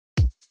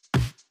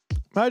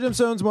Hi,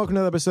 Gemstones. Welcome to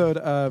another episode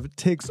of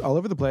Takes All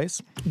Over the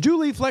Place.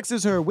 Julie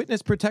flexes her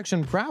witness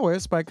protection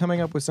prowess by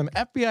coming up with some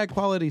FBI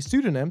quality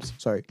pseudonyms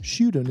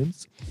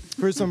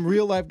for some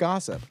real life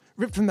gossip,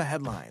 ripped from the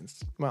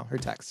headlines. Well, her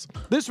texts.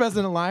 This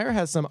resident liar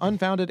has some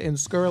unfounded and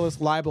scurrilous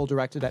libel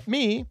directed at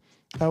me.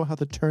 Oh, how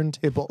the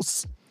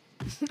turntables.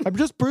 I'm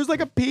just bruised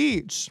like a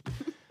peach.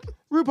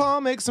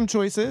 RuPaul makes some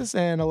choices,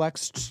 and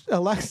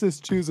Alexis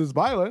chooses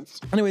violence.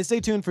 Anyway,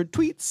 stay tuned for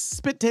tweets,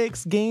 spit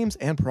takes, games,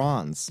 and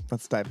prawns.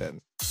 Let's dive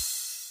in.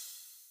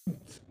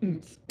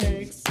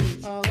 Takes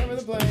all over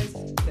the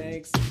place.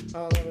 Takes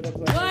all over the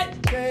place.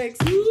 What? Takes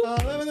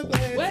all over the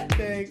place. What?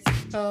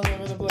 Takes all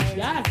over the place.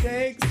 Yes.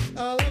 Takes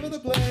all over the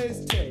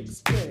place.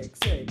 Takes all over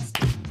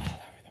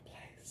the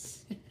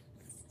place.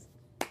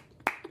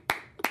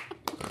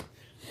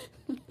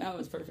 That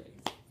was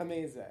perfect.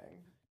 Amazing.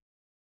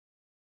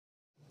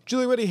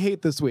 Julie, what do you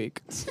hate this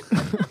week?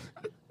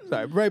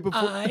 Sorry, right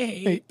before. I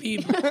hate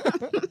people.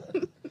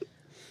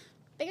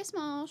 Big or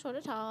small, short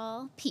or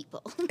tall,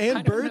 people.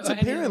 And birds, I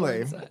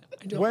apparently.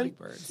 don't like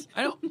birds.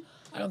 I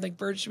don't think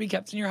birds should be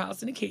kept in your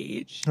house in a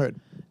cage. Heard.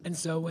 And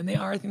so when they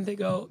are, I think they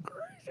go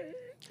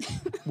crazy.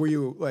 Were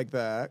you like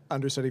the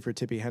understudy for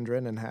Tippi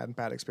Hedren and had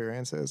bad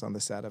experiences on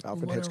the set of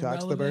Alfred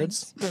Hitchcock's The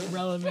Birds?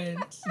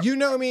 Irrelevant. You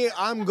know me,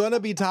 I'm gonna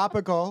be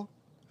topical.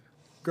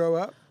 Grow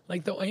up.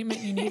 Like the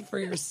ointment you need for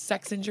your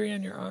sex injury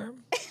on your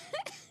arm.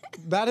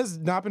 That has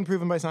not been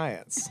proven by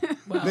science.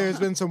 Well. There's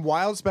been some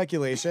wild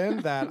speculation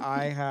that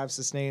I have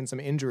sustained some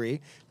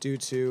injury due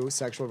to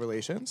sexual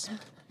relations,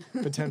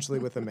 potentially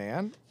with a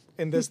man.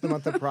 In this, the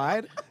month of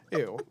Pride,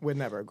 ew, would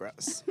never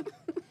gross.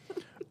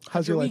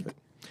 How's your life? week?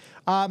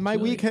 My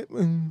week.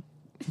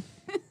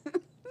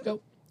 Go.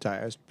 Sorry,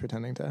 I was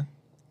pretending to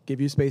give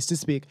you space to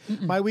speak.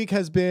 My week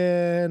has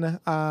been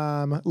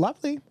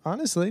lovely,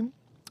 honestly.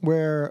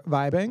 We're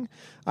vibing.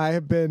 I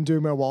have been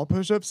doing my wall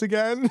push-ups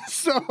again,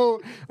 so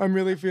I'm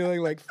really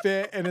feeling like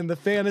fit and in the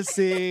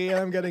fantasy. And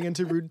I'm getting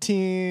into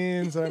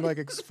routines, and I'm like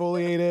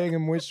exfoliating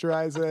and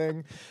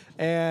moisturizing.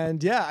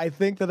 And yeah, I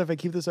think that if I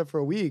keep this up for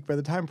a week, by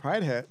the time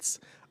Pride hits,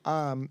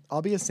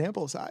 I'll be a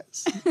sample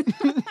size.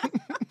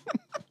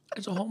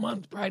 It's a whole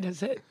month. Pride has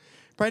hit.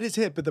 Pride is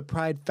hit, but the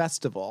Pride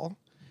Festival,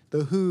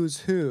 the who's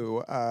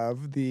who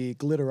of the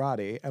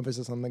glitterati,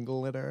 emphasis on the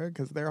glitter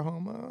because they're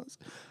homos,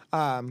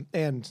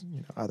 and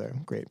other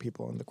great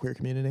people in the queer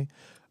community.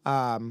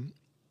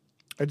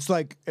 It's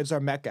our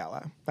Met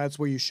Gala. That's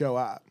where you show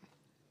up,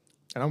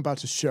 and I'm about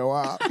to show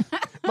up,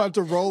 about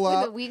to roll With a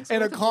up week's in a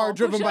worth of car wall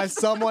driven by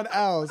push-ups. someone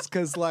else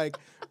because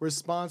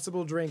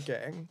responsible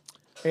drinking,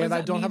 does and I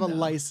that don't have a mean,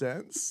 though?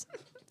 license.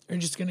 You're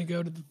just going to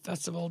go to the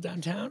festival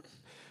downtown?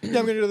 Yeah,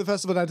 I'm going to go to the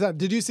festival downtown.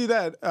 Did you see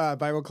that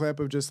viral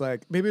clip of just maybe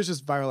it was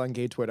just viral on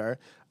gay Twitter,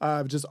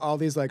 of just all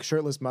these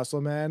shirtless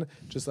muscle men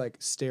just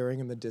staring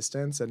in the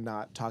distance and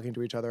not talking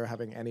to each other,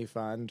 having any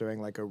fun,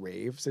 doing a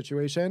rave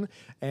situation.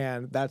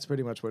 And that's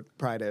pretty much what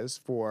Pride is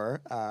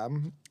for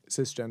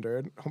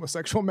cisgendered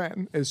homosexual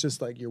men. It's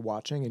just you're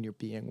watching and you're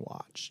being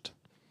watched.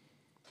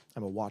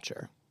 I'm a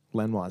watcher.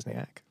 Len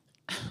Wozniak.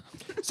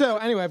 So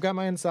anyway, I've got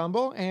my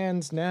ensemble,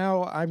 and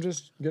now I'm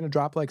just going to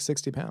drop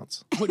 60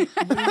 pounds. What are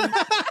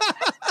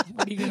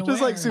you going to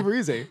wear? Just super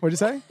easy. What'd you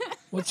say?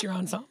 What's your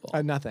ensemble?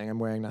 Nothing. I'm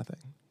wearing nothing.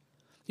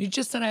 You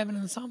just said I have an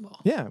ensemble.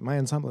 Yeah, my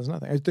ensemble is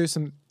nothing. There's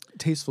some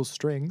tasteful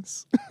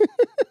strings.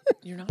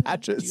 You're not going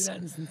to do Patches. that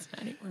in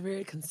Cincinnati. We're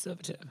very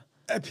conservative.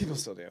 People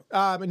still do.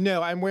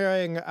 No, I'm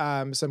wearing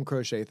some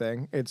crochet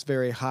thing. It's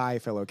very high,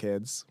 fellow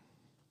kids.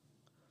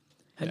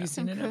 Have you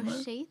seen Some it, Emma?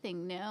 crochet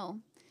thing, no.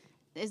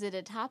 Is it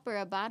a top or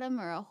a bottom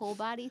or a whole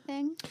body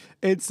thing?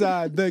 It's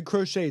the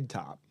crocheted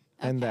top.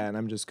 And then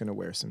I'm just going to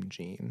wear some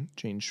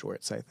jean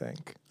shorts, I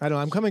think. I don't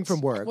know. I'm coming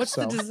from work. What's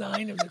so. the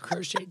design of the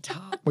crochet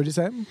top? What'd you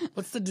say?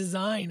 What's the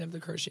design of the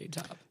crochet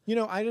top?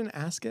 I didn't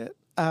ask it.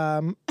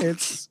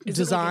 It's Is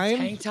design. it like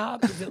a tank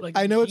top? Is it like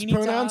I a know its bikini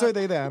pronouns top? are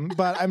they them,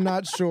 but I'm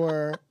not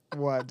sure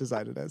what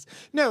design it is.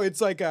 No,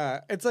 it's like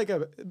a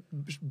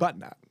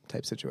button up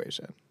type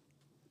situation.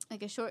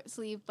 Like a short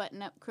sleeve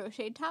button up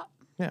crochet top?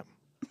 Yeah.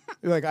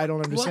 I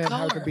don't understand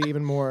how it could color? be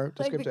even more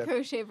Like the descriptive.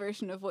 crochet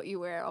version of what you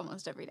wear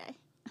almost every day.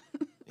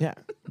 Yeah,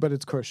 but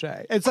it's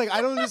crochet. It's I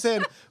don't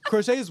understand.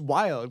 Crochet is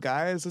wild,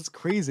 guys. It's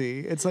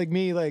crazy. It's like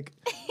me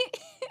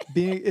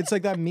being. It's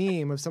like that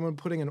meme of someone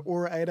putting an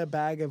Ore-Ida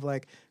bag of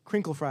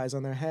crinkle fries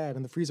on their head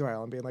in the freezer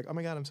aisle and being like, "Oh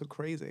my god, I'm so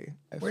crazy."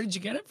 Where did you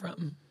get it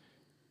from?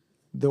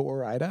 The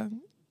Ore-Ida?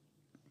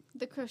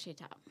 The crochet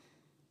top.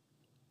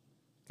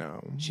 No,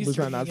 She's was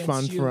that turning not against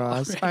fun you for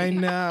us? already. I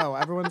know.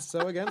 Everyone's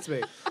so against me.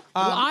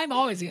 Well, I'm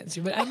always against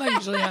you, but Emma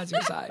usually has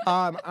your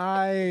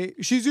side.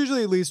 She's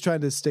usually at least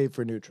trying to stay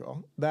for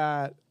neutral.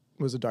 That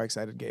was a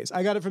dark-sided gaze.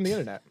 I got it from the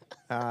internet,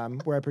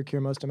 where I procure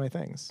most of my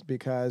things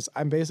because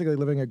I'm basically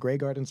living a Grey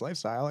Gardens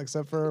lifestyle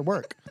except for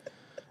work.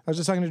 I was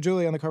just talking to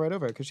Julie on the car right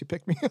over because she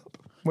picked me up.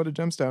 What a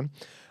gemstone.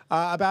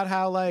 About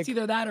how It's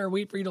either that or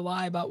wait for you to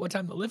lie about what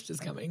time the lift is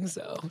coming.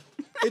 So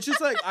it's just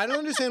I don't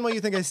understand why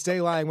you think I stay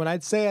lying when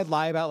I'd say I'd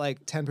lie about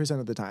 10%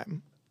 of the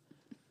time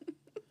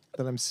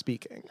that I'm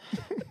speaking.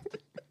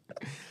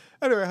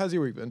 Anyway, how's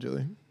your week been,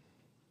 Julie?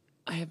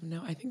 I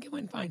think it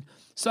went fine.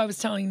 So I was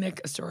telling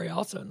Nick a story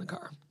also in the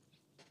car.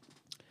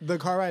 The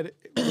car ride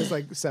was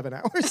like 7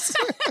 hours.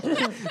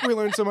 We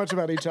learned so much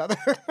about each other.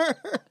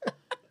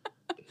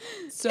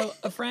 So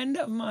a friend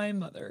of my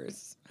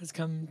mother's has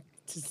come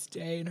to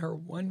stay in her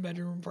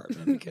 1-bedroom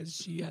apartment because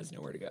she has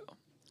nowhere to go.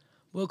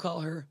 We'll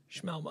call her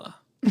Schmelma.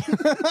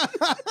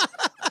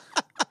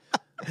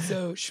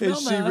 So Schmelma.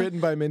 Is she written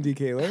by Mindy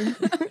Kaling?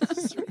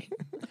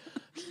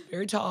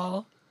 Very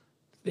tall,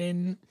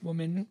 thin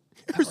woman.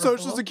 Her social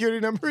powerful. security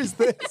number is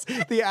this.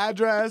 The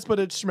address, but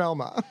it's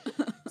Schmelma.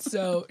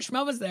 So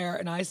Schmelma's there,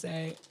 and I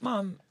say,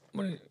 Mom,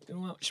 you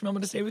want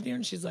Schmelma to stay with you?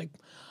 And she's like,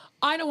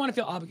 I don't want to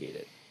feel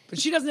obligated. But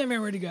she doesn't have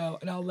anywhere to go,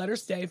 and I'll let her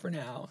stay for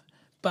now.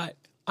 But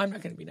I'm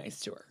not going to be nice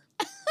to her.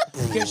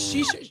 Because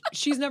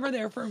she's never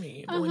there for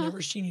me. But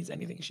whenever she needs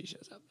anything, she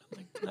shows up. I'm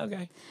like,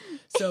 okay.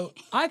 So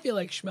I feel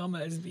like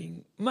Schmelma is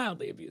being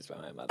mildly abused by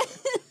my mother.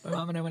 My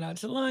mom and I went out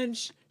to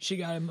lunch. She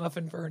got a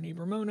muffin for her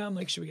neighbor Mona. I'm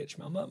like, should we get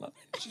Schmelma a muffin?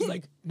 She's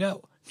like,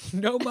 no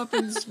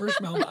muffins for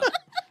Schmelma.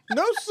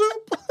 No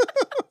soup.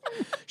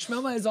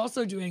 Schmelma is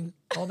also doing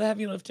all the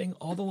heavy lifting,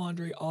 all the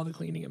laundry, all the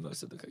cleaning, and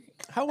most of the cooking.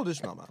 How old is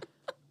Schmelma?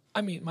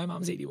 I mean, my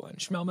mom's 81.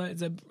 Schmelma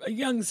is a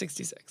young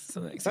 66,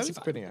 something like 65. That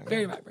is pretty young.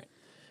 Very vibrant.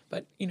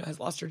 But, has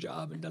lost her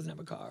job and doesn't have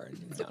a car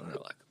and is down on her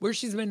luck, where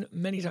she's been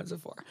many times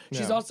before.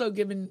 She's Yeah. also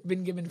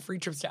been given free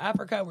trips to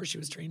Africa where she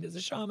was trained as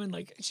a shaman.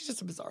 Like, she's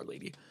just a bizarre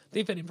lady.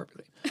 They fit in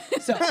perfectly.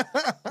 So,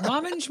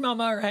 Mom and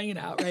Schmelma are hanging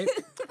out, right?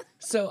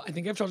 So, I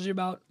think I've told you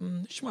about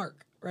Schmark,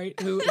 right?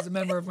 Who is a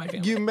member of my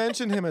family. You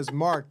mentioned him as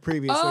Mark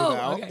previously, Oh,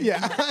 though. okay.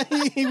 Yeah,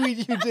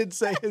 you did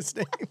say his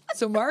name.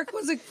 So Mark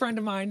was a friend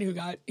of mine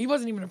he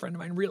wasn't even a friend of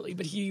mine really,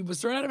 but he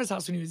was thrown out of his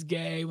house when he was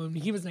gay, when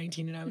he was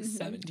 19 and I was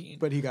 17.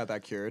 But he got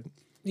that cured.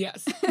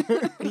 Yes.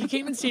 And he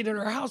came and stayed at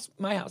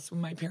my house,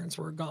 when my parents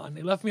were gone.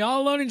 They left me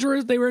all alone in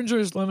Jerusalem. They were in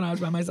Jerusalem and I was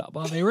by myself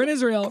while they were in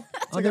Israel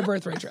on their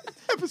birthday trip.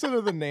 Episode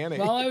of The Nanny.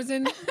 While I was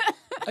in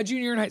a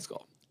junior in high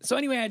school. So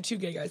anyway, I had 2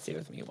 gay guys stay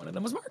with me. One of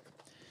them was Mark.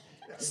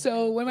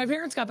 So when my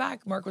parents got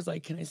back, Mark was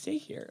like, can I stay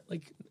here?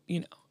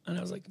 And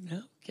I was like,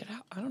 no, get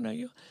out. I don't know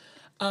you.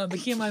 But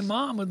he and my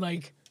mom would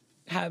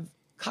have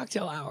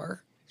cocktail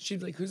hour. She'd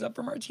be like, who's up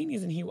for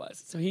martinis? And he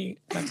was. So he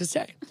got to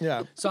stay.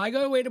 Yeah. So I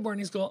go away to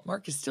boarding school.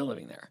 Mark is still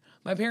living there.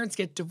 My parents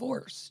get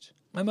divorced.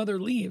 My mother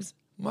leaves.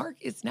 Mark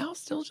is now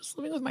still just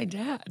living with my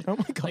dad. Oh,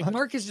 my God.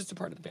 Mark is just a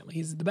part of the family.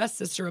 He's the best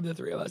sister of the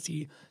 3 of us.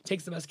 He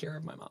takes the best care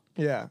of my mom.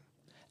 Yeah.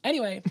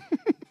 Anyway,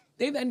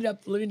 they've ended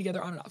up living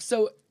together on and off.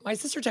 So my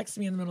sister texted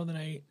me in the middle of the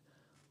night.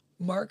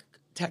 Mark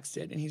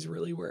texted, and he's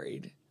really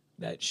worried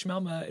that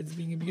Schmelma is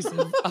being abusive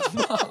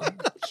of Mom.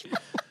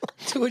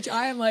 To which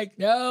I am like,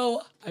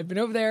 no, I've been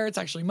over there. It's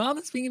actually Mom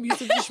that's being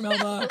abusive to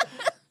Schmelma.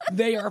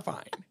 They are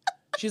fine.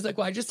 She's like,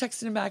 well, I just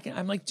texted him back. And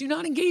I'm like, do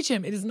not engage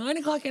him. It is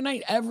 9:00 at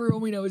night.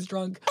 Everyone we know is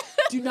drunk.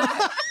 Do not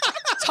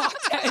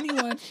talk to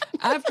anyone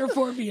after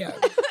 4 p.m.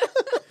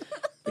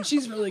 But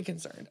she's really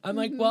concerned. I'm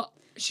like, well,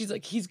 she's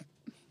like, he's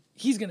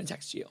going to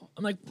text you.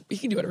 I'm like, he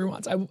can do whatever he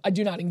wants. I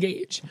do not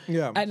engage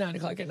Yeah. at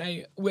 9:00 at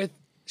night with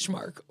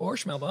Schmark or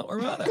Schmelma or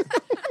mother.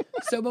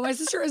 So, but my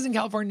sister is in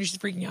California. She's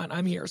freaking out.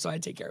 I'm here, so I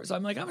take care of it. So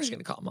I'm like, I'm just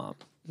going to call Mom.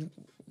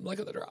 Luck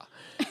of the draw.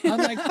 I'm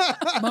like,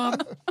 Mom,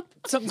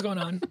 something's going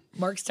on.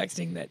 Mark's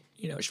texting that,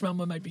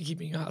 Schmelma might be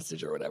keeping you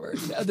hostage or whatever.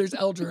 There's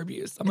elder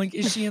abuse. I'm like,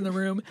 is she in the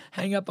room?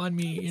 Hang up on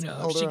me,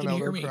 if she can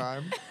hear me.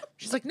 Crime.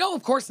 She's like, no,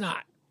 of course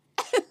not.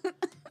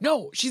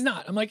 No, she's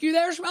not. I'm like, you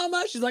there,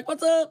 Schmelma? She's like,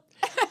 what's up?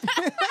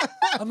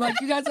 I'm like,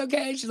 you guys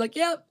okay? She's like,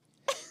 yep.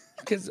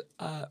 Because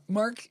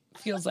Mark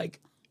feels like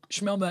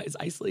Schmelma is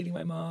isolating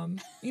my mom.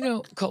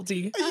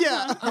 Culty.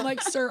 Yeah. I'm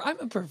like, sir, I'm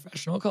a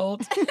professional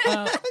cult.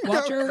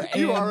 Watcher.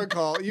 You and are a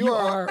cult. You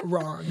are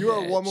wrong. You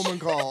are a bitch. one-woman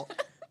cult.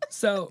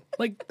 So,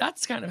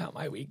 that's kind of how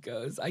my week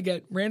goes. I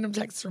get random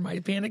texts from my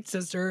panicked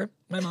sister.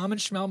 My mom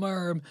and Schmelma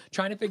are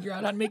trying to figure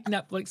out how to make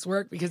Netflix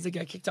work because they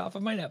got kicked off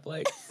of my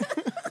Netflix.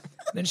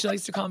 Then she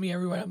likes to call me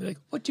everywhere. I'll be like,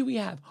 what do we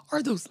have?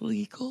 Are those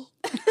legal?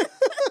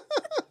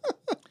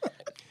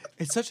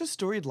 It's such a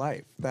storied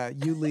life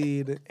that you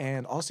lead,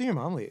 and also your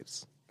mom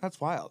leaves. That's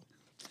wild.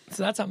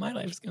 So that's how my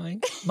life's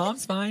going.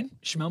 Mom's fine.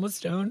 Schmelma's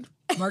stoned.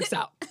 Mark's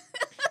out.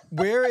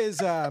 Where is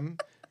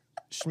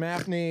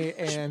Schmafney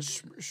and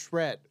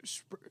Shred?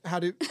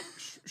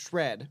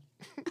 Shred?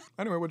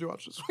 Anyway, what'd you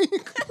watch this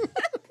week?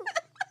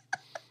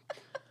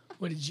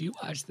 What did you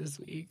watch this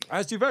week? I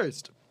asked you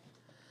first.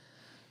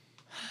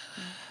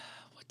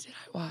 What did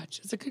I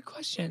watch? It's a good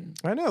question.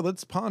 I know.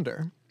 Let's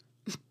ponder.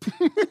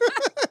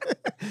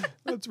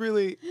 Let's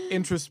really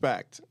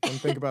introspect and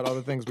think about all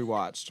the things we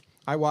watched.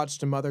 I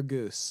watched a mother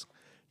goose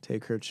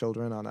take her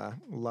children on a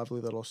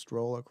lovely little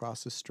stroll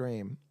across the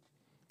stream.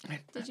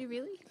 Did you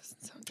really?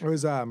 It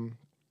was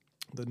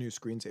the new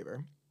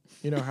screensaver.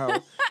 You know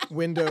how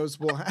Windows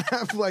will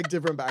have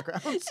different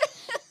backgrounds?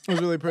 It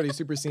was really pretty,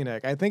 super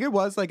scenic. I think it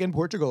was in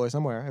Portugal or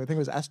somewhere. I think it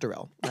was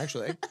Estoril,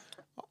 actually.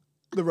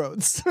 The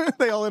roads,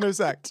 they all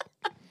intersect.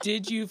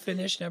 Did you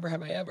finish Never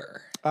Have I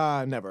Ever?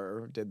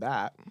 Never did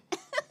that.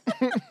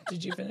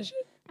 Did you finish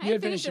it? I You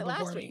had finished finished it it last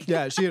before me. week.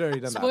 Yeah, she had already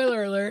done that.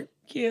 Spoiler alert.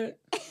 Cute.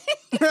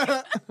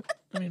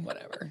 I mean,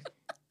 whatever.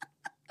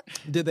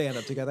 Did they end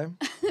up together?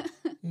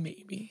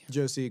 Maybe.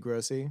 Josie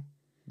Grossi,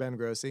 Ben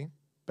Grossi.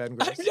 I'm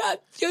not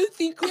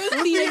Josie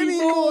Grossi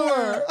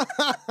anymore.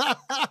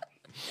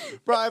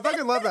 Bro, I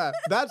fucking love that.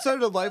 That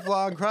started a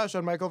lifelong crush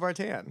on Michael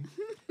Vartan.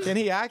 Can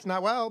he act?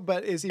 Not well,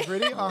 but is he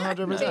pretty?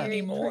 100%. Not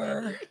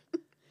anymore.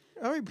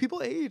 All right,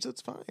 people age.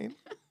 That's fine.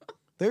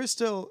 There's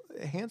still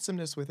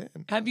handsomeness within.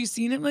 Have you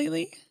seen him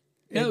lately?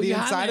 No, the you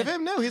inside haven't. of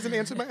him? No, he hasn't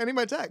answered any of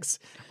my texts.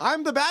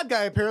 I'm the bad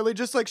guy, apparently,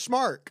 just like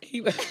Schmark He-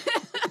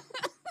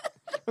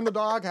 in the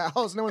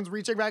doghouse. No one's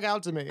reaching back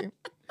out to me.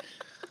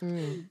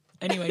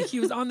 Anyway, he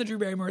was on the Drew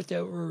Barrymore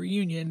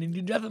reunion, and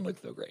he doesn't look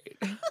so great.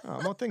 Oh,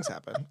 well, things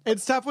happen.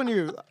 It's tough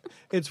when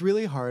it's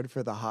really hard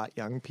for the hot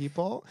young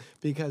people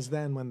because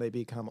then when they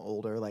become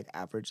older, like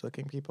average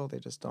looking people, they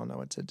just don't know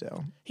what to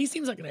do. He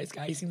seems like a nice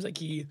guy. He seems like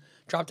he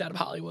dropped out of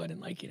Hollywood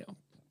and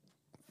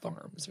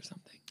farms or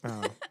something.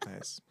 Oh,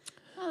 nice.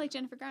 Oh, like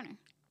Jennifer Garner.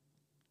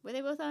 Were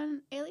they both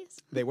on Alias?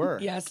 They were.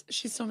 Yes,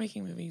 she's still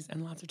making movies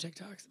and lots of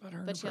TikToks about her.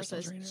 and But her she also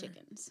personal has trainer.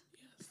 chickens.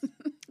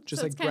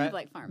 Just So like it's kind Brett, of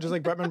like farming. just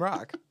like Bretman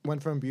Rock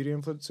went from beauty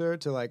influencer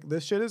to like,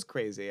 this shit is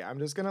crazy. I'm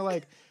just gonna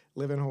like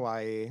live in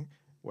Hawaii,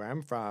 where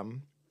I'm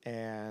from,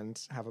 and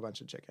have a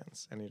bunch of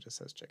chickens. And he just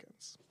says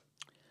chickens.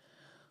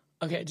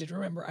 Okay, I did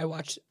remember I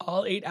watched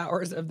all 8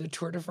 hours of the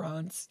Tour de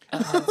France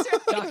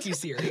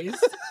docuseries.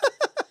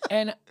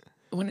 And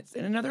when it's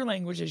in another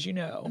language, as you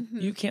know,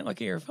 you can't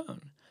look at your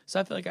phone. So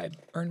I feel like I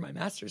earned my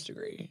master's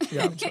degree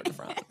in Tour de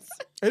France.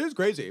 It is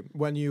crazy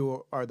when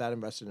you are that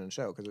invested in a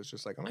show because it's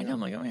just like, oh my I know, God. I'm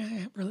like, oh,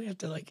 I really have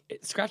to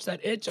scratch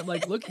that itch of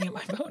looking at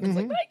my phone. It's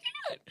like, but I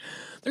can't.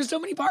 There's so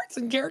many parts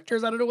and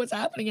characters. I don't know what's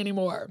happening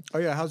anymore. Oh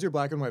yeah, how's your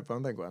black and white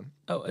phone thing going?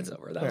 Oh, it's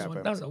over. That Yeah, was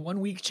but- that was a 1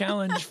 week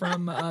challenge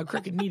from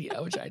Crooked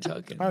Media, which I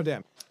took. And Oh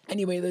damn.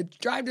 anyway, the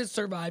Drive to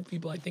Survive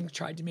people, I think,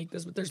 tried to make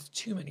this, but there's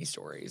too many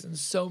stories and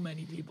so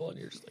many people, and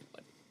you're just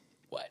like,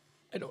 what?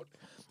 I don't.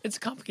 It's a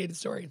complicated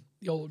story,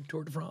 the old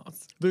Tour de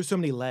France. There's so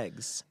many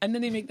legs. And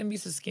then they make them be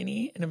so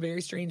skinny in a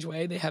very strange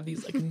way. They have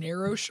these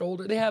narrow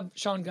shoulder. They have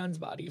Sean Gunn's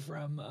body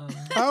from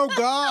Oh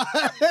God,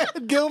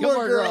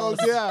 Gilmore Girls.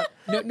 Yeah.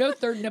 no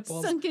third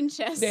nipples. Sunken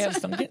chest. They have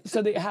sunken,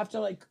 so they have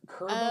to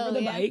curve over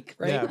the yeah. bike,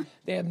 right? Yeah.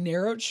 They have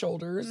narrowed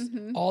shoulders.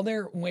 All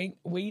their weight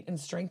and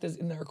strength is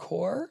in their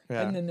core,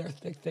 Yeah. and then their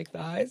thick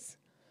thighs.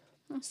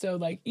 So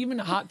even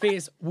a hot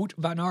face, Wout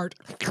van Aert.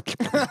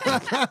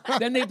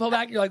 Then they pull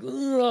back. You're like,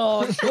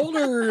 ugh,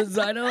 shoulders.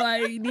 I know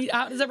I need.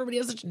 How does everybody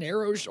have such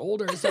narrow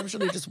shoulders? So I'm sure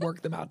they just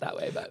work them out that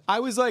way. But I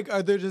was like,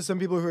 are there just some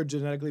people who are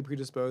genetically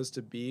predisposed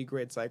to be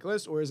great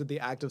cyclists, or is it the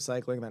act of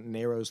cycling that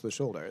narrows the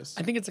shoulders?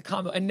 I think it's a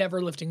combo, and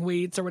never lifting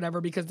weights or whatever,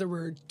 because there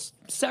were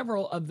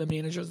several of the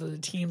managers of the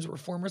teams were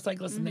former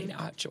cyclists, and they now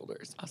have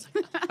shoulders. I was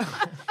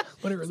like,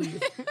 what a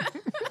relief.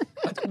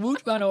 But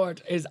Wout van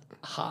Aert is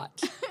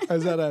hot.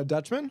 Is that a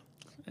Dutchman?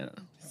 I don't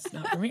know. It's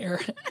not from here.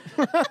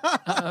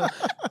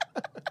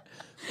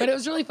 But it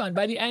was really fun.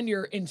 By the end,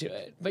 you're into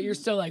it, but you're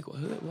still like,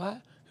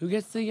 what? Who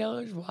gets the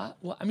yellows? What?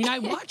 I mean, I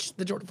watched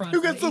the Tour de France.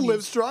 Who gets the in 80s.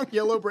 Live Strong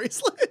yellow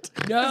bracelet?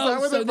 No, Is that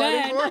what so they're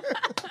then, fighting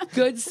for?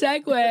 good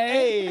segue.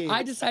 Hey.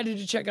 I decided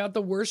to check out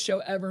the worst show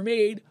ever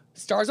made,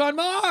 Stars on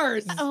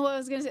Mars. Oh, I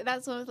was going to say,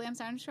 that's the one with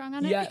Lance Armstrong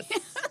on it? Yes.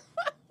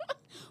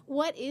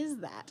 What is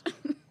that?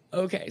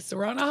 Okay, so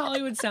we're on a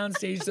Hollywood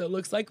soundstage, so it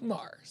looks like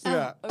Mars.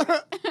 Yeah.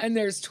 And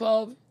there's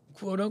 12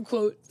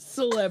 quote-unquote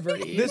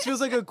celebrities. This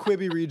feels like a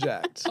Quibi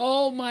reject.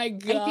 Oh my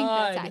God. I think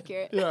that's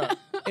accurate. Yeah.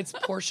 It's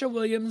Portia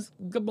Williams,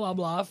 blah,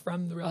 blah,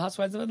 from The Real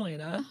Housewives of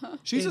Atlanta.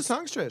 She's a It's,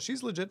 songstress.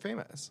 She's legit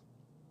famous.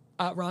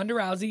 Ronda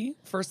Rousey,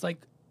 first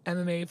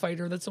MMA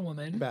fighter that's a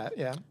woman. Bet,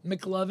 yeah.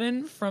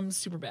 McLovin from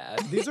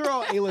Superbad. These are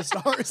all A-list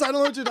stars. I don't know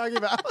what you're talking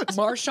about.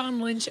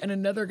 Marshawn Lynch and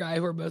another guy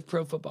who are both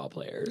pro football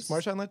players.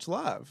 Marshawn Lynch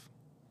Love.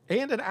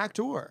 And an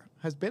actor.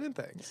 Has been in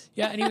things.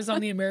 Yeah, and he was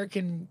on the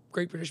American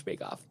Great British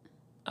Bake Off.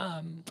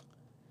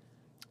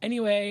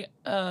 Anyway,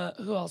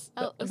 who else?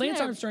 Oh, wasn't Lance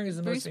there Armstrong is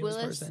the Bruce most famous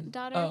Willis' person.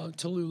 daughter? Oh,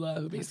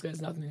 Tallulah, who basically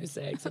has nothing to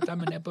say except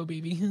I'm a Nepo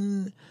baby.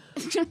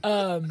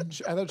 I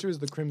thought she was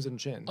the Crimson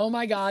Chin. Oh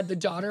my God, the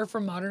daughter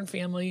from Modern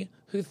Family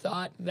who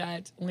thought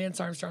that Lance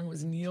Armstrong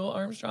was Neil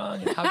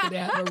Armstrong, and how could they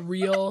have a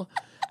real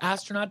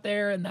astronaut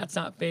there, and that's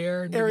not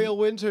fair. And Ariel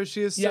Winter,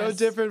 she is so Yes.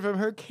 different from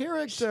her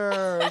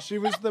character. She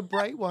was the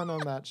bright one on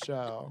that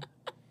show.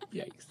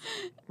 Yikes.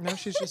 Now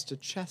she's just a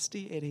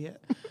chesty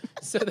idiot.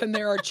 So then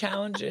there are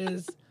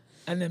challenges,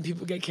 and then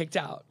people get kicked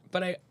out.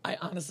 But I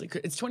honestly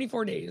could. It's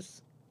 24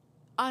 days.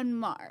 On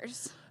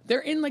Mars. They're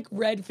in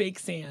red fake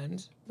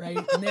sand, right?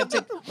 And they have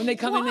to, when they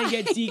come in, they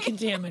get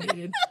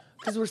decontaminated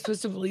because we're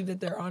supposed to believe that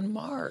they're on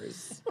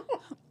Mars.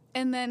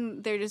 And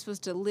then they're just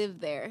supposed to live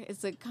there.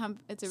 It's a So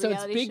it's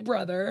reality Big show.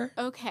 Brother,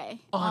 Okay.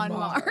 on On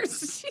Mars. Mars.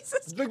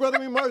 Jesus. Big Brother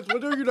Me Mars,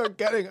 what are you not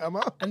getting,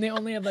 Emma? and they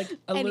only have a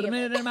Any of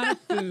limited amount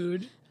of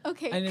food.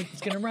 Okay. And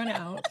it's going to run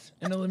out,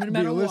 and a limited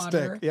amount of Realistic,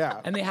 water.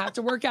 yeah. And they have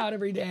to work out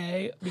every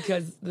day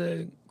because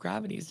the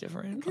gravity is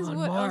different Because on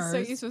what Mars. else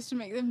are you supposed to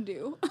make them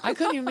do? I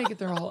couldn't even make it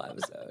through a whole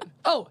episode.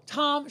 Oh,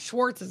 Tom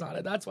Schwartz is on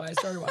it. That's why I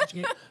started watching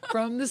it.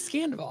 From the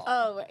Scandal.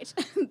 Oh, right.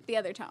 The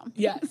other Tom.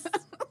 Yes.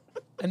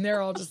 And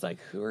they're all just like,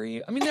 who are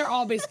you? I mean, they're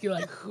all basically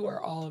like, who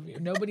are all of you?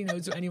 Nobody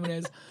knows who anyone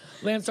is.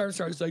 Lance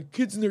Armstrong's like,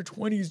 kids in their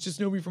 20s just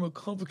know me from a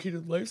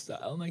complicated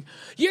lifestyle. I'm like,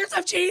 years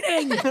of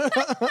cheating!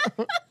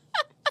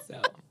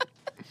 So,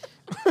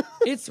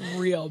 it's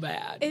real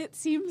bad. It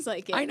seems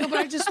like it. I know, but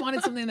I just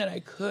wanted something that I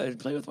could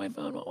play with my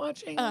phone while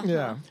watching.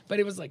 Yeah. But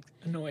it was like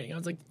annoying. I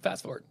was like,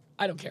 fast forward.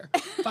 I don't care.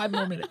 5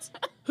 more minutes.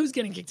 Who's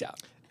getting kicked out?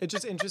 It's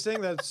just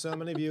interesting that so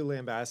many of you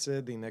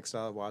lambasted the Nick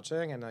style of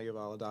watching, and now you've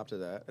all adopted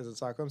it. Is it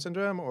Stockholm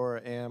Syndrome,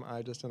 or am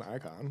I just an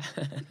icon?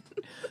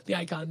 The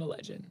icon, the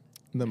legend.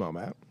 The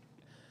moment.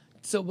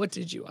 So what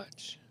did you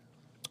watch?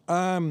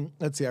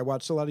 Let's see. I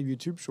watched a lot of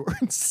YouTube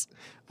shorts.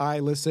 I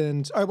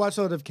watched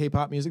a lot of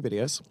K-pop music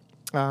videos.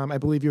 I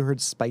believe you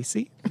heard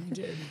Spicy. You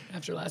did.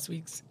 After last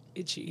week's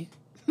Itchy.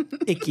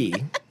 Icky.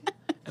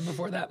 And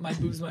before that, My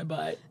Boobs, My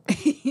Butt.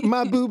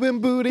 My boob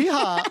and booty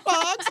hot.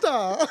 Rock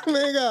star.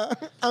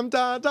 Nigga. I'm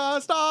da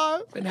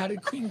star. And how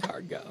did Queen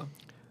Card go?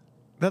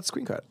 That's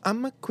Queen Card.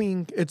 I'm a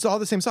queen. It's all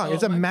the same song. Oh,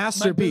 it's a my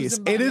masterpiece.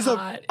 boobs and It is body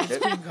hot. It's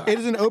Queen Card. It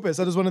is an opus.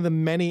 That is one of the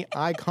many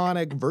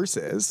iconic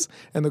verses.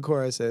 And the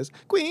chorus is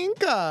Queen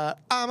Card.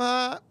 I'm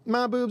hot.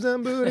 My boobs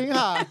and booty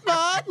hot.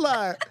 Not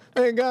like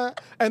nigga.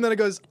 And then it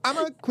goes, I'm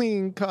a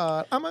queen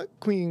card. I'm a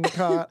queen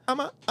card. I'm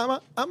a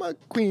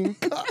queen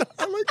card.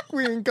 I'm a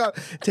queen card.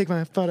 Take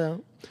my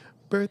photo.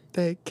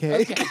 Birthday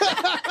cake. Okay.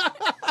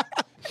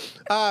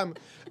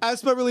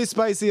 Aespa released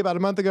Spicy about a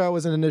month ago. I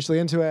wasn't initially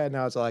into it.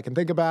 Now it's all I can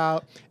think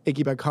about.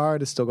 Icky by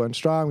Card is still going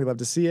strong. We love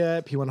to see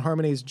it. P1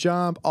 Harmony's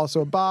Jump, also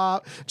a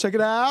bop. Check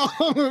it out.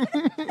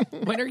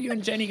 When are you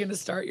and Jenny going to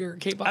start your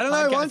K-pop I don't know.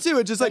 I want to.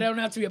 It's just like I don't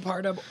have to be a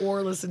part of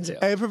or listen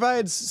to. it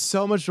provides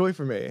so much joy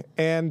for me.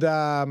 And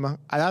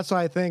that's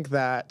why I think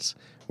that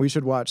we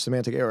should watch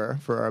Semantic Error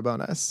for our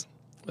bonus.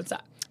 What's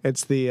that?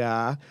 It's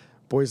the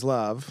Boys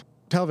Love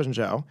television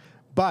show.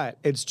 But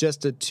it's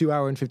just a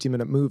 2-hour and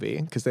 15-minute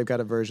movie because they've got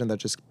a version that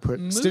just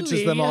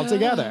stitches them all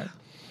together.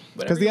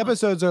 Because the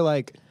episodes are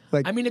like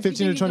I mean, if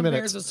 15 you to 20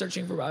 minutes. with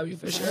Searching for Bobby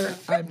Fischer,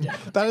 I'm down.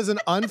 That is an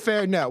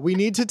unfair no. We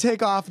need to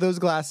take off those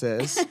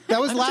glasses.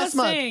 That was I'm last just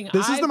month. saying,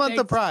 This is I the month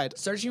of picked Pride.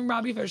 Searching for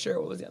Bobby Fischer.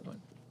 What was the other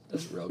one? That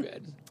was real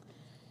good.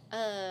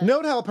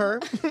 Don't help her.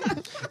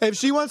 If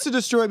she wants to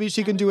destroy me,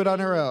 she can do it on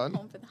her own.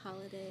 Home for the holidays.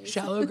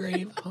 Shallow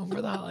Grave, Home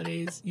for the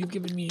Holidays. You've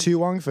given me To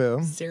Wong Fu.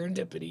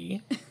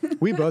 Serendipity.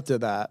 We both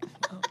did that.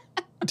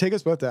 Take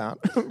us both down.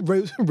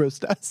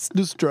 Roast us.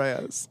 Destroy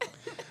us.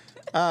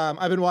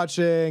 I've been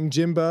watching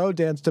Jimbo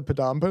dance to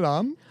Padam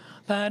Padam.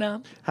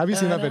 Ba-dum, Have you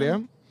seen that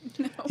ba-dum.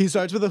 video? No. He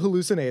starts with a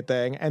hallucinate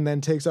thing and then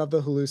takes off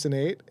the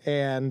hallucinate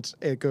and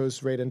it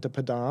goes right into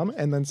Padam.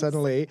 And then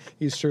suddenly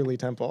he's Shirley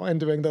Temple and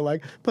doing the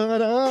like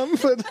Padam,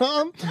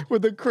 Padam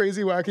with the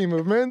crazy wacky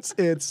movements.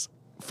 It's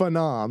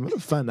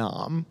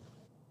phenom.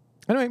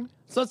 Anyway,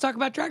 So let's talk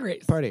about Drag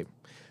Race. party.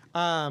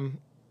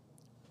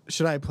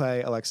 Should I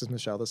play Alexis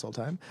Michelle this whole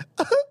time?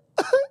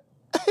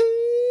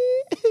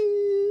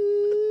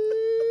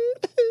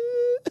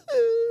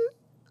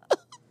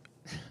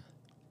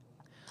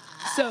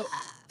 So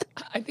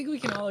I think we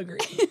can all agree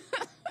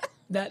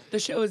that the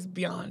show is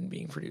beyond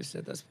being produced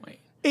at this point.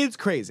 It's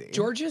crazy.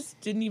 Georges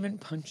didn't even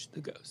punch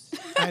the ghost.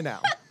 I know.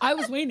 I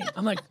was waiting.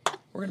 I'm like,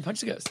 we're going to punch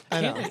the ghost.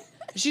 I Can't know. wait.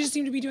 She just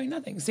seemed to be doing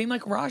nothing. Same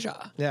like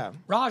Raja. Yeah.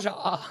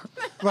 Raja.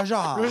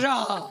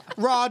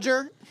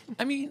 Roger.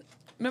 I mean,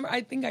 remember, I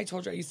think I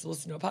told you I used to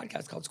listen to a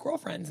podcast called Squirrel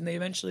Friends, and they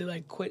eventually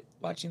like quit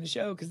watching the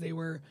show because they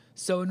were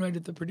so annoyed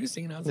with the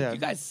producing. And I was like, Yeah. you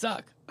guys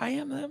suck. I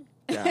am them.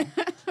 Yeah.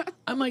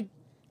 I'm like,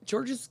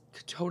 Georges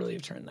could totally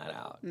have turned that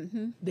out.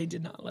 Mm-hmm. They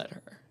did not let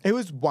her. It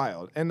was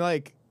wild. And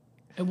like,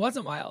 It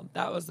wasn't wild.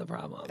 That was the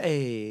problem.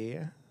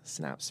 hey,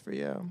 snaps for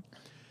you.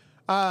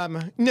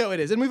 No, it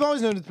is. And we've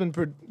always known it's been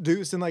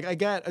produced, and like I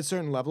get a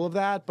certain level of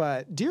that,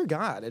 but dear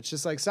God, it's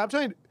just like stop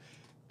trying.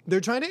 They're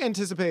trying to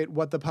anticipate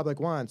what the public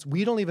wants.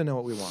 We don't even know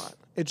what we want.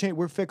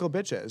 We're fickle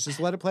bitches. Just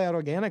let it play out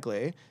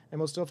organically, and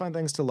we'll still find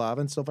things to love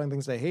and still find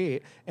things to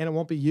hate, and it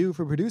won't be you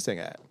for producing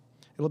it.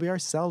 It'll be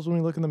ourselves when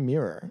we look in the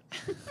mirror.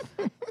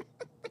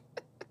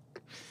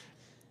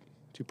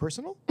 Too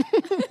personal?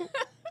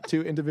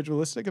 Too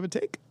individualistic of a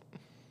take?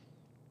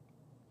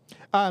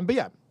 But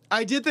yeah.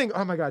 I did think,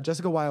 oh my God,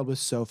 Jessica Wilde was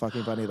so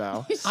fucking funny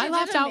though. I did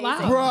laughed out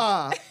amazing.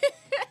 loud. Bruh.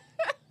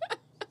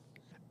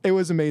 It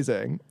was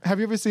amazing. Have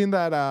you ever seen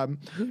that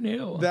Who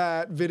knew?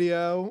 that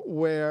video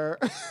where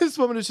this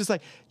woman is just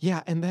like,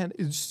 yeah, and then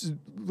it's just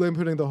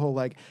lampooning the whole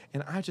like,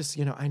 and I just,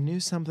 I knew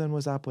something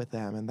was up with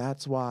them, and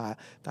that's why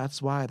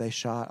they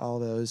shot all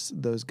those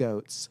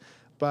goats.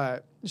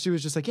 But she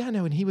was just like, yeah,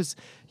 no, and he was,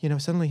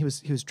 suddenly he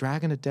was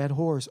dragging a dead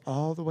horse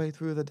all the way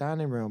through the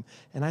dining room,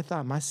 and I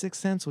thought my sixth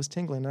sense was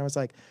tingling, and I was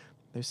like,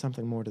 there's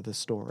something more to this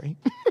story.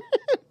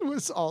 It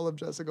was all of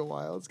Jessica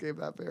Wilde's gave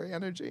that very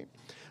energy.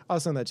 I'll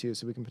send that to you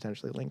so we can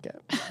potentially link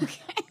it.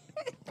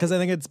 Because I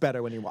think it's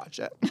better when you watch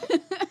it. I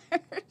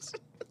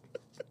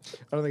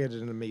don't think I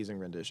did an amazing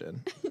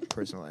rendition,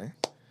 personally.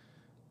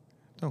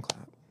 Don't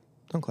clap.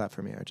 Don't clap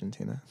for me,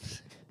 Argentina.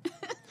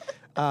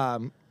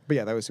 But But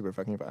yeah, that was super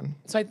fucking fun.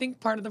 So I think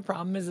part of the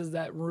problem is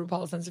that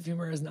RuPaul's sense of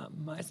humor is not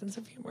my sense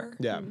of humor.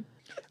 Yeah.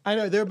 I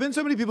know. There have been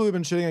so many people who've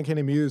been shitting on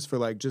Candy Muse for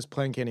like just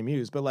playing Candy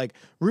Muse. But like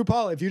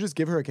RuPaul, if you just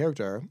give her a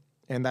character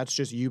and that's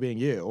just you being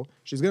you,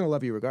 she's going to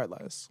love you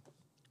regardless.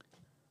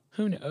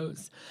 Who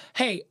knows?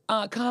 Hey,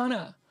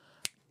 Kahana,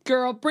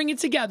 girl, bring it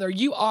together.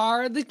 You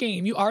are the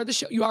game. You are the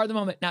show. You are the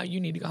moment. Now you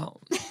need to go home.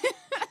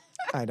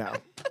 I know.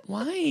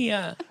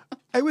 Why?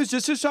 It was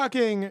just as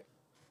shocking.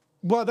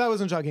 Well, that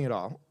wasn't shocking at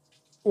all.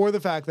 Or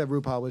the fact that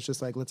RuPaul was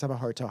just like, let's have a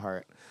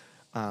heart-to-heart.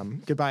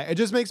 Goodbye. It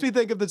just makes me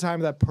think of the time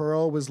that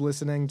Pearl was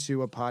listening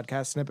to a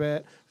podcast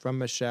snippet from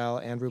Michelle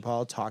and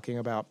RuPaul talking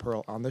about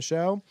Pearl on the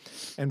show.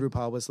 And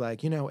RuPaul was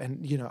like,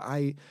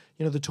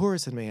 the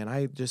Taurus in me, and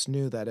I just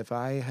knew that if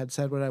I had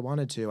said what I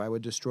wanted to, I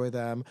would destroy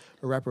them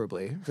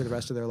irreparably for the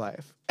rest of their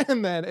life.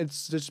 And then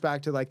it's just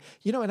back to like,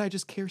 and I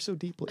just care so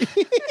deeply.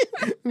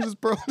 And just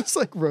Pearl just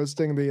like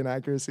roasting the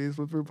inaccuracies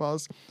with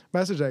RuPaul's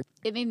messaging.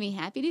 It made me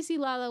happy to see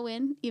Lala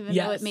win, even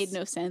though it made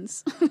no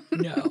sense.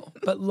 No,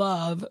 but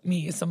love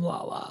me some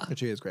Lala. But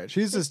she is great.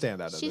 She's a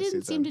standout. She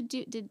didn't seem to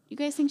do. Did you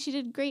guys think she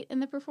did great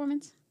in the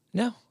performance?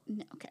 No.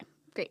 No. Okay.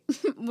 Great.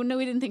 Well, no,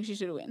 we didn't think she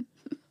should win.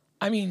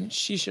 I mean,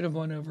 she should have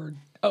won over.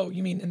 Oh,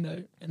 you mean in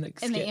the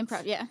skits? In the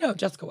improv? Yeah. No,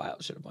 Jessica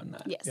Wilde should have won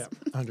that. Yes. Yeah,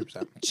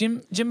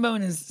 100%. Jimbo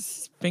and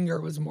his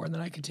finger was more than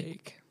I could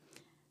take.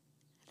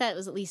 That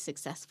was at least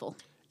successful.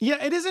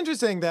 Yeah, it is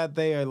interesting that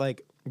they are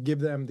like give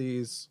them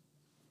these.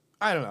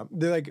 I don't know.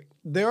 They're like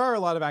there are a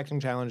lot of acting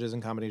challenges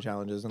and comedy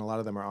challenges, and a lot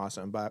of them are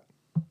awesome. But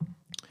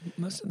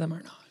most of them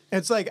are not.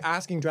 it's like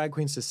asking drag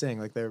queens to sing,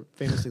 like they're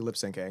famously lip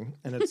syncing,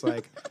 and it's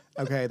like,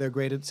 okay, they're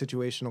great at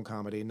situational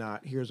comedy,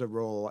 not here's a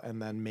role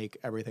and then make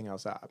everything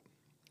else up.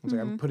 It's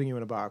like I'm putting you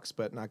in a box,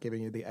 but not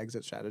giving you the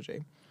exit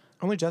strategy.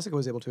 Only Jessica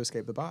was able to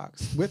escape the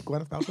box with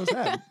Gwyneth Paltrow's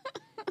head.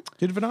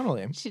 She did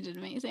phenomenally. She did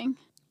amazing.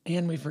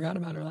 And we forgot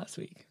about her last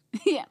week.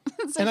 Yeah.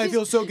 And I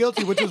feel so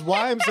guilty, which is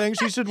why I'm saying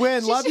she should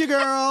win. Love you,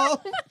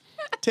 girl.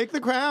 Take the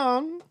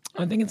crown.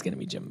 I think it's going to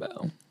be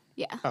Jimbo.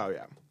 Yeah. Oh,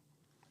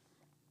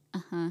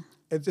 yeah.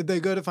 If they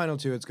go to final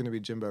two, it's going to be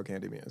Jimbo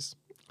Candy Muse.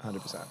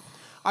 100%.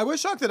 I was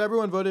shocked that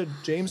everyone voted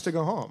James to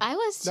go home. I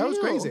was too. That was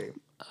crazy.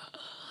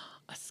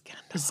 A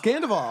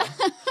scandal.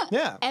 Scandival.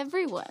 Yeah.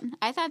 Everyone.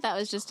 I thought that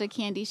was just a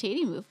Candy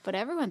Shady move, but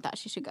everyone thought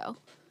she should go.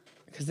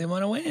 Because they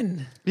want to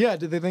win. Yeah.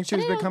 Did they think she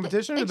was I a big don't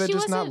competition, or think did they she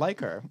just not wasn't- like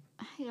her?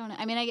 I don't know.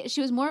 I mean, she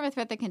was more of a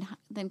threat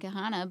than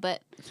Kahana,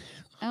 but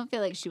I don't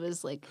feel like she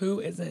was like. Who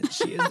isn't?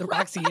 She is the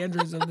Roxy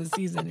Andrews of the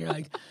season. You're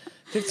like,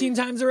 15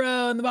 times a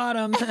row in the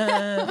bottom.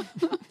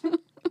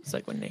 It's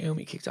like when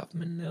Naomi kicked off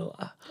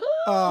Manila.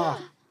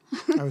 Oh,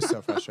 I was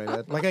so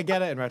frustrated. Like, I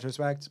get it in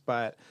retrospect,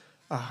 but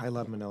I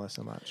love Manila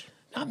so much.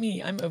 Not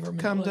me. I'm over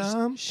Come Manila's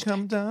dump, shit.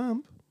 come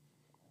dump.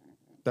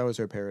 That was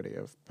her parody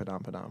of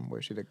Padam Padam,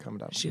 where she did come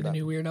dump. She the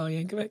new Weird Al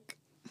Yankovic.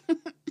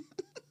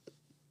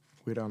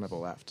 We don't have a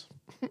left.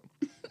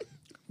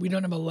 We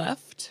don't have a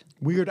left.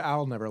 Weird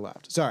Al never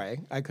left.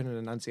 Sorry, I couldn't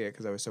enunciate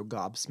because I was so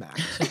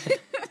gobsmacked.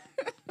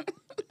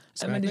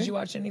 Emma, me? did you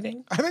watch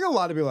anything? I think a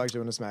lot of people actually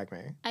want to smack me.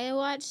 I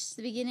watched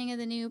the beginning of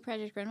the new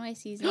Project Runway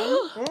season.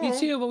 Me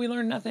too, but we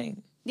learned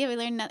nothing. Yeah, we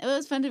learned that. It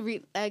was fun to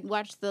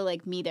watch the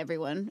Meet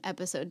Everyone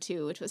episode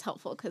too, which was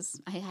helpful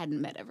because I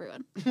hadn't met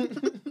everyone.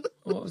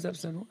 What was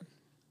episode 1?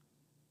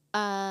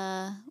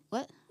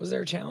 What? Was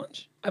there a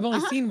challenge? I've only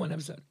seen one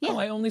episode. Yeah. Oh,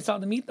 I only saw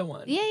the Meet the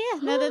One. Yeah.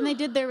 No, then they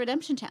did their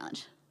redemption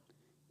challenge.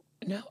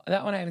 No,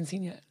 that one I haven't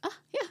seen yet. Oh,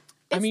 yeah.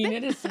 I It's mean, there.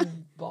 it is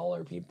some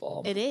baller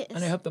people. It is.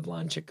 And I hope the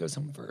blonde chick goes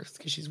home first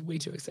because she's way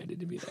too excited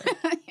to be there.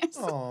 Yes.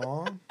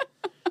 Aww.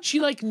 She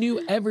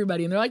knew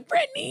everybody, and they're like,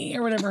 Brittany,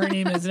 or whatever her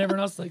name is, and everyone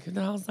else is like, who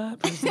the hell's that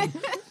person?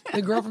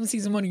 The girl from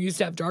season 1 who used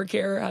to have dark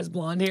hair has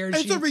blonde hair.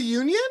 It's a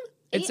reunion?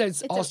 It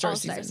says It's an All-Star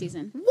All-Star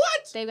season.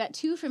 What? They've got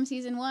 2 from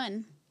season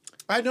 1.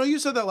 I know you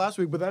said that last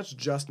week, but that's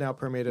just now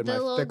permeated The my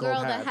little thick girl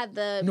old that head. had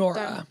the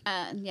Nora.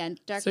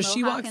 dark So mohawk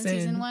she walks in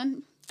season in.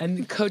 1.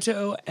 And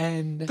Koto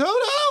and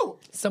Dodo!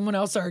 someone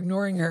else are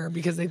ignoring her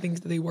because they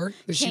think that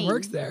she Kane.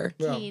 works there.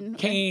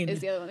 Kane.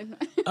 is the other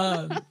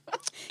one.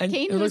 And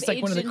Kane it looks was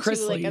like one of the aged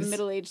into like a Chrisleys.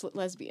 middle-aged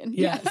lesbian.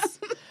 Yes.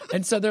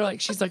 And so they're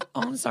like, she's like,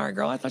 oh, I'm sorry,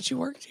 girl. I thought you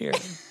worked here.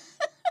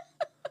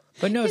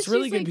 But no, it's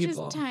really she's good like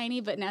people. just tiny,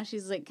 but now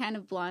she's like kind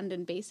of blonde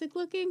and basic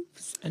looking.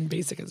 And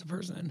basic as a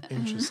person.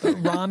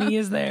 Interesting. Rami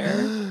is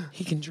there.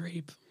 He can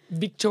drape.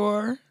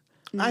 Victor.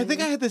 I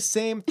think I had the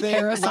same thing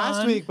Harrison.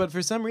 last week, but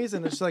for some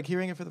reason, it's just like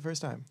hearing it for the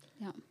first time.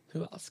 Yeah.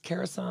 Who else?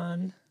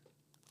 Karasan.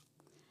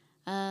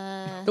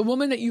 Uh, The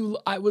woman that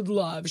I would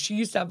love. She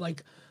used to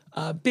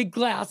have big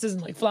glasses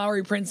and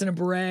flowery prints and a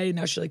beret.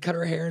 Now she cut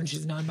her hair and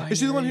she's non-binary. Is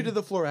she the one who did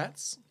the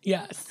florets?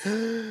 Yes.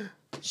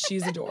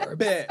 She's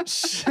adorable.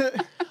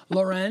 Bitch.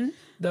 Lauren,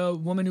 the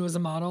woman who was a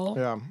model.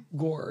 Yeah.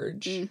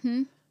 Gorge.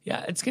 Mm-hmm.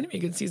 Yeah, it's going to be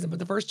a good season. But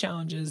the first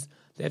challenge is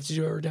they have to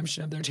do a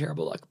redemption of their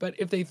terrible look. But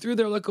if they threw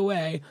their look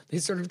away, they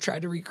sort of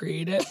tried to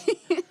recreate it.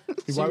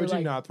 Why would you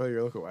you're not throw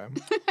your look away?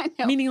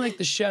 Meaning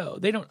the show.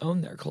 They don't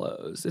own their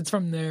clothes. It's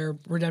from their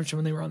redemption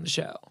when they were on the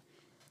show.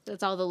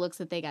 that's all the looks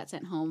that they got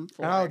sent home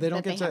for. Oh, they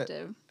don't that get have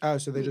to. to. Oh,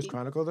 so they just redo.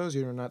 chronicle those?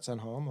 You're not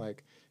sent home?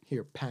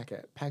 Here, pack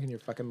it. Pack in your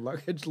fucking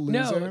luggage,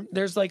 loser. No,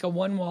 there's like a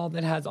one wall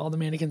that has all the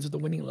mannequins with the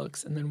winning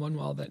looks, and then one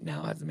wall that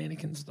now has the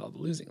mannequins with all the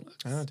losing looks.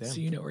 Oh, damn. So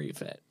you know where you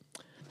fit.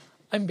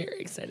 I'm very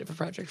excited for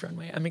Project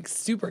Runway. I'm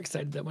super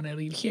excited that when I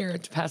leave here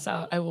to pass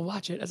out, I will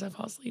watch it as I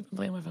fall asleep and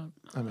play on my phone.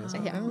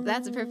 Amazing. Yeah,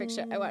 that's a perfect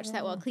show. I watched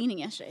that while cleaning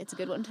yesterday. It's a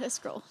good one to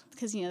scroll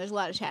because, there's a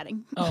lot of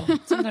chatting. Oh,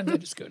 sometimes I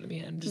just go to the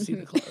end to see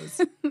the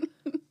clothes.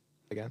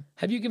 Again.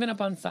 Have you given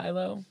up on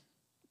Silo?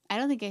 I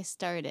don't think I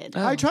started.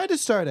 Oh. I tried to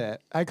start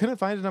it. I couldn't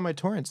find it on my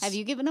torrents. Have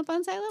you given up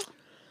on Silo?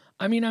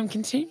 I mean, I'm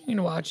continuing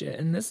to watch it,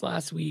 and this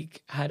last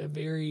week had a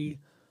very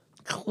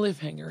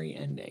cliffhangery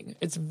ending.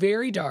 It's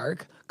very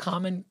dark.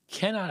 Common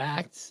cannot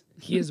act.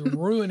 He is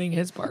ruining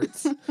his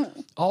parts.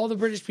 All the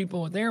British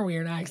people with their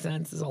weird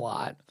accents is a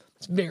lot.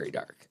 It's very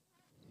dark.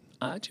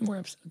 2 more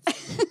episodes.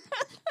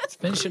 Let's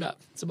finish it up.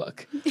 It's a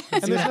book.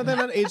 And there's nothing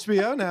on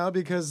HBO now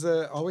because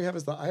all we have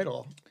is The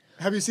Idol.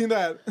 Have you seen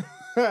that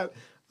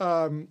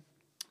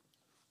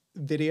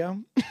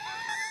video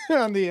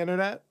on the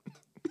internet?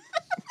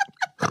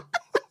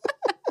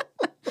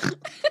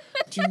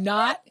 Do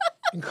not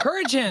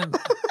encourage him.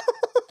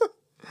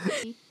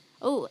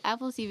 Oh,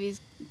 Apple TV's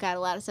got a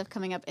lot of stuff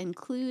coming up,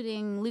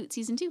 including Loot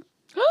Season 2.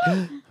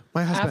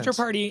 My husband. After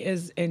Party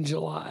is in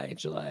July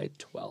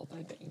 12th,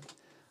 I think.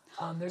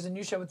 There's a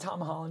new show with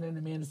Tom Holland and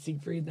Amanda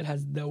Seyfried that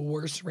has the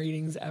worst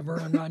ratings ever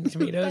on Rotten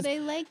Tomatoes. But I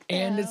like them.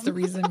 And it's the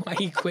reason why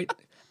he quit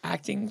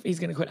acting. He's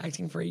going to quit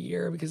acting for a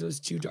year because it was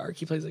too dark.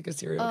 He plays like a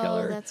serial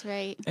killer. Oh, that's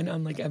right. And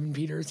unlike Evan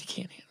Peters, he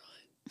can't handle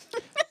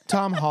it.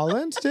 Tom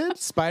Holland did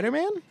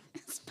Spider-Man?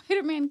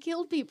 Spider-Man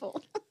killed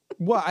people.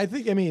 Well, I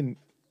think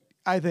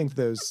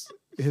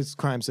his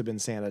crimes have been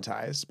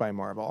sanitized by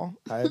Marvel.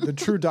 The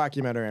true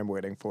documentary I'm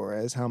waiting for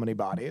is How Many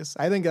Bodies.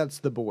 I think that's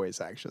The Boys,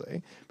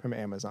 actually, from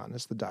Amazon.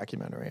 It's the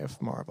documentary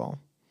of Marvel.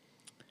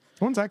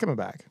 When's that coming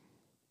back?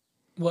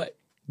 What?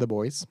 The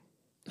Boys.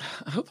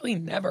 Hopefully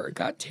never. It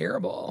got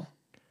terrible.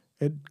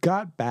 It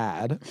got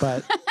bad,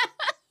 but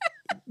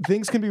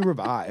things can be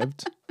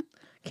revived.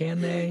 Can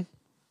they?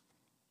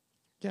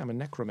 Yeah, I'm a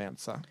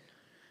necromancer.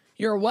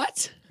 You're a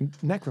what?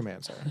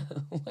 Necromancer.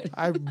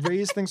 I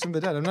raise things from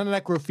the dead. I'm not a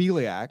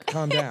necrophiliac.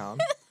 Calm down.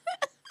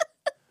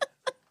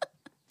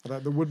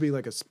 That would be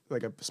like a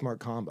smart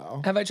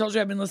combo. Have I told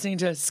you I've been listening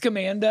to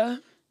Scamanda?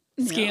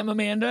 No. Scam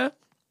Amanda?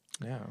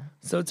 Yeah.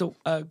 So it's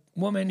a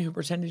woman who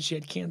pretended she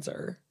had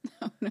cancer.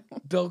 Oh, no.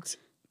 Bilked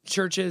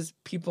churches,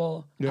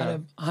 people out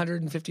of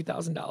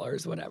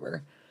 $150,000,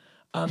 whatever.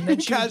 Then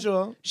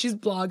Casual. She's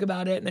blog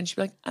about it, and then she'd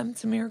be like,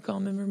 "It's a miracle,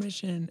 I'm in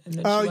remission." And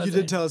then Oh, she you did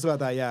wasn't. tell us about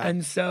that, yeah.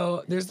 And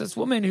so there's this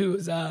woman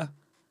who's a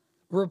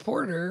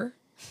reporter.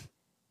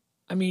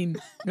 I mean,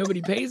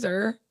 nobody pays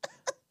her.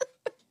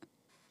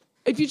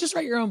 If you just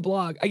write your own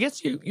blog, I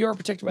guess you are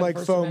protected by like the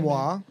First faux Amendment.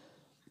 moi.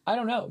 I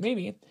don't know,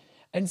 maybe.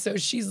 And so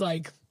she's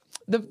like,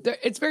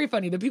 it's very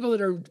funny. The people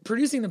that are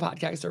producing the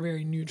podcast are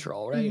very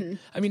neutral, right? Mm-hmm.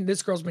 I mean,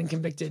 this girl's been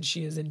convicted.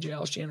 She is in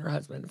jail. She and her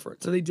husband for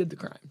it. So they did the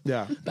crime.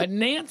 Yeah. But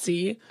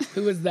Nancy,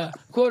 who is the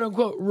quote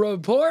unquote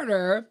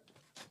reporter,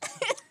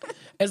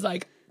 is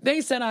like,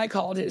 they said I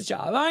called his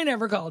job. I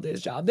never called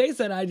his job. They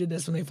said I did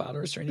this when they filed a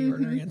restraining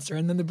order against her.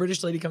 And then the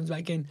British lady comes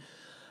back in.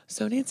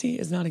 So Nancy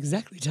is not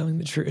exactly telling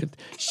the truth.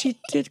 She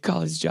did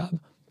call his job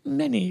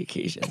many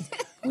occasions.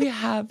 We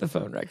have the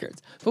phone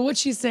records. But what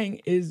she's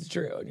saying is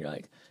true. And you're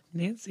like,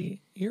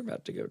 Nancy, you're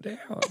about to go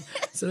down.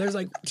 So there's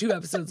like 2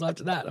 episodes left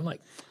of that. I'm like,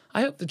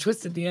 I hope the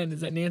twist at the end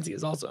is that Nancy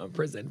is also in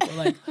prison for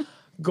like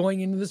going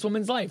into this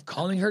woman's life,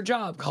 calling her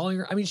job, calling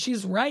her. I mean,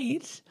 she's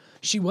right.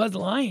 She was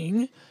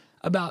lying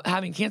about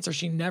having cancer.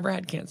 She never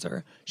had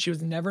cancer. She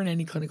was never in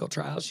any clinical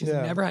trials. She's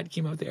never had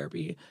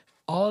chemotherapy.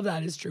 All of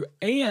that is true.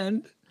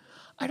 And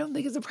I don't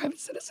think as a private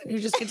citizen, you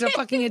just get to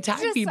fucking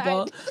attack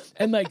people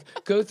and like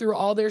go through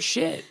all their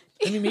shit.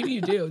 I mean, maybe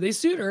you do. They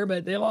sued her,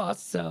 but they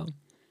lost. So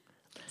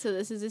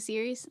this is a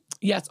series?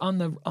 yes, on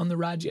the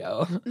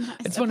radio.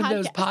 It's one of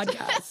those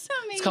podcasts.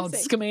 It's called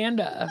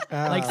Scamanda,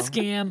 like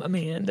Scam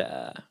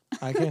Amanda.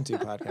 I can't do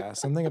podcasts.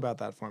 Something about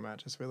that format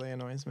just really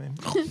annoys me.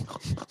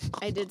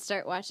 I did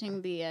start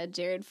watching the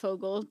Jared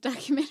Fogle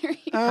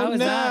documentary. How is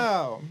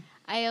that?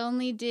 I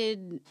only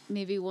did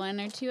maybe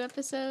 1 or 2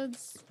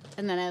 episodes,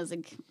 and then I was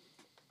like,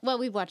 well,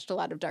 we watched a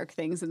lot of dark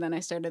things, and then I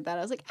started that.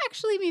 I was like,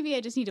 actually, maybe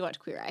I just need to watch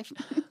Queer Eye.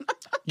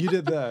 You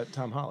did the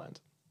Tom Holland.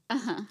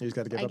 You just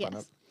got to give up on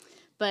it.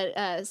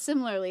 But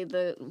similarly,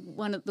 the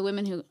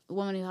woman who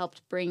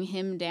helped bring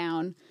him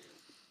down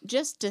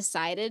just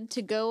decided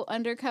to go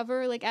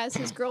undercover, like as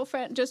his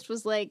girlfriend. Just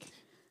was like,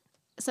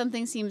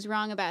 something seems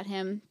wrong about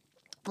him.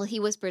 Well,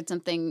 he whispered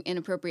something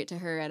inappropriate to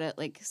her at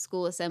a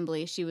school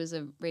assembly. She was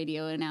a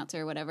radio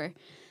announcer or whatever,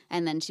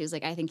 and then she was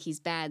like, "I think he's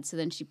bad." So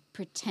then she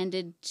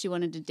pretended she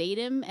wanted to date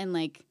him and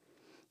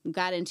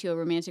got into a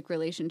romantic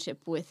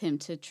relationship with him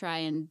to try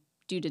and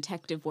do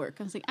detective work.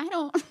 I was like, I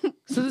don't.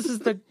 So this is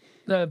the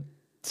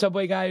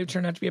subway guy who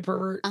turned out to be a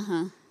pervert?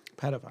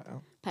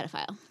 Pedophile.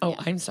 Oh, yeah.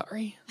 I'm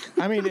sorry.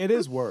 I mean, it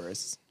is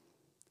worse.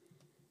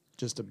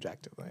 Just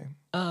objectively.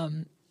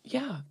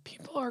 Yeah,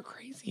 people are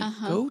crazy.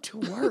 Go to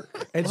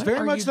work. It's What very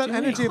are much you that doing?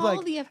 energy of Call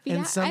like, the FBI. I and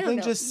don't something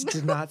know. just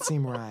did not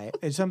seem right.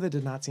 Something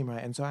did not seem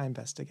right, and so I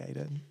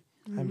investigated.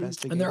 I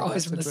investigated. And they're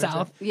always that from the situation.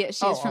 South. Yeah,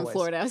 she's Oh, from always.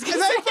 Florida. I was They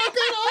gonna say.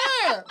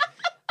 fucking are.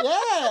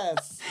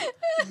 Yes.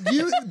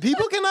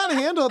 People cannot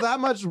handle that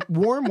much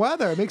warm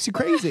weather. It makes you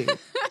crazy.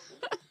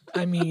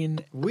 I mean,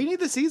 We need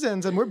the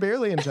seasons, and we're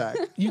barely in check.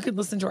 you could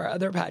listen to our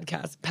other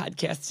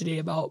podcast today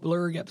about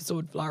Blurg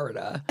episode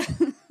Florida.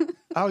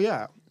 Oh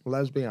yeah,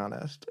 let's be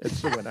honest.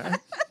 It's the winner.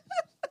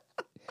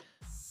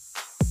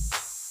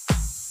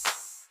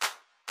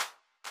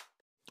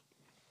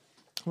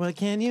 What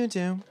can you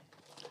do?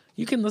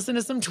 You can listen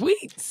to some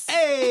tweets.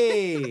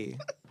 Hey.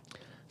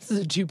 This is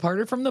a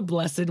two-parter from the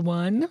Blessed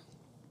One.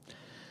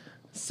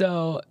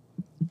 So,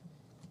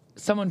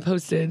 someone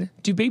posted,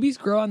 do babies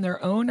grow on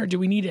their own or do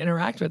we need to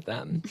interact with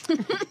them?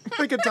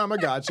 Like a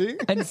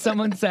Tamagotchi. And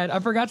someone said, I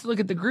forgot to look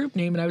at the group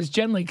name and I was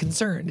genuinely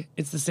concerned.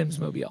 It's the Sims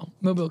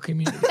Mobile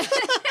community.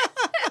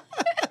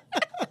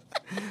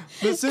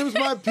 The Sims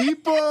my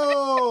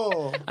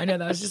people. I know,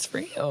 that was just for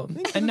you.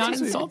 And not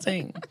sweet.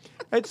 insulting.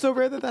 It's so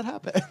rare that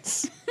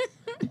happens.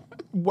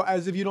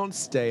 As if you don't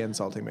stay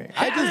insulting me.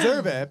 I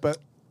deserve it, but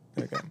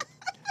okay.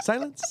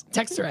 Silence.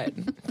 Text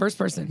thread. First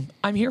person,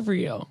 I'm here for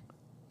you.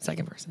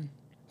 Second person,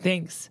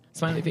 thanks.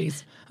 Smiley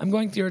face. I'm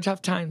going through a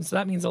tough time, so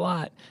that means a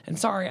lot. And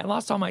sorry, I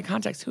lost all my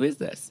contacts. Who is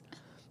this?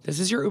 This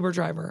is your Uber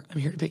driver. I'm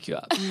here to pick you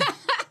up.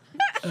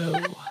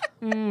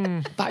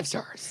 Oh. 5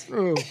 stars.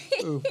 Oof,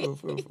 oof,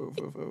 oof, oof, oof,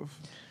 oof, oof.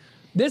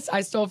 This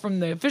I stole from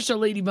the official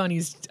Lady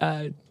Bunny's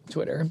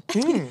Twitter.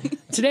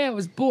 Today I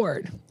was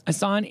bored. I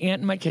saw an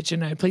ant in my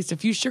kitchen and I placed a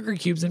few sugar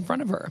cubes in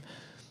front of her.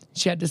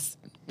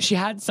 She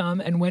had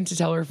some and went to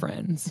tell her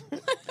friends.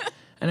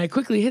 And I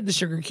quickly hid the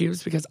sugar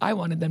cubes because I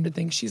wanted them to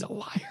think she's a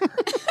liar.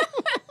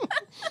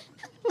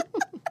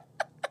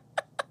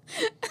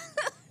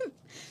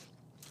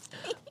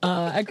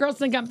 At Girls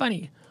Think I'm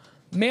Funny.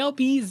 Male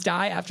bees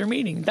die after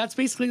mating. That's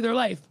basically their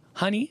life.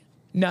 Honey,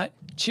 nut,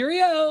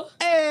 cheerio.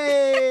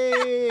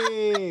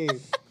 Hey.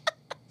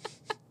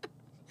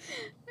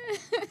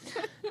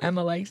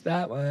 Emma likes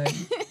that one.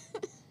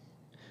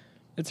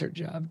 It's her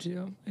job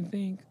too, I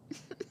think.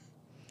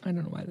 I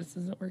don't know why this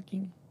isn't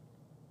working.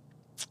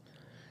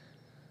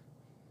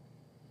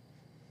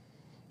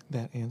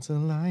 That ant's a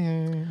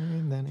liar.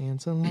 That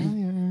ant's a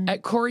liar.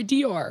 At Corey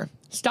Dior,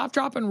 stop,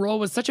 drop, and roll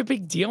was such a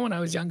big deal when I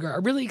was younger. I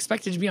really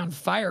expected to be on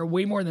fire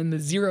way more than the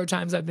 0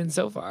 times I've been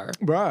so far.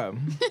 Bro.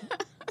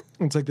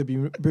 It's like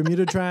the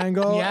Bermuda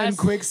Triangle Yes. and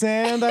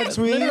quicksand. That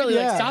tweet. Literally,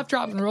 yeah. like, stop,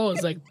 drop, and roll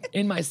is like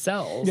in my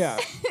cells. Yeah.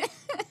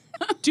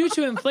 Due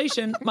to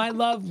inflation, my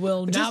love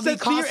will now Just be a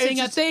theory- costing it's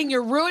a just- thing.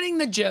 You're ruining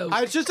the joke.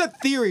 It's just a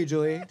theory,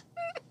 Julie.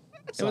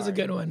 It was a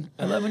good one.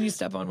 I love when you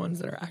step on ones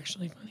that are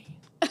actually funny.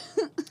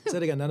 Say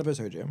it again. None of us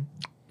heard you.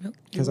 Nope.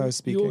 'Cause I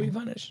was You will be speaking.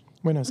 punished.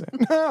 Wait, no, say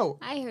it. No.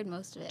 I heard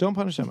most of it. Don't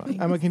punish Emma.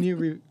 Emma, can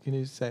you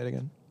say it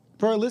again?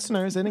 For our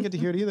listeners, they didn't get to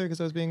hear it either because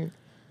I was being...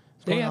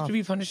 They going have off. to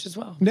be punished as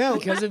well. No.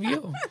 Because of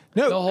you.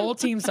 No. The whole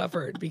team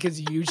suffered because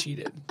you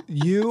cheated.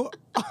 You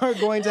are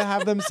going to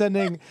have them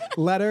sending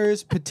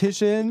letters,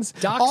 petitions,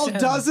 Dox all him.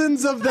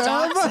 dozens of them.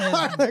 Dox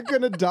him. They're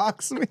going to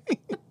dox me.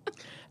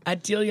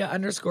 At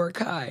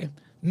Delia_Kai,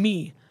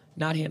 me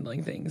not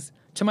handling things.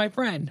 To my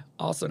friend,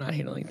 also not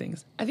handling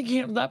things. I think you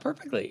handled that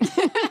perfectly.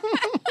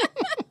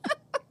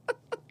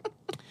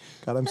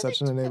 God, I'm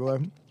such an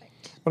enabler.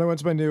 When I went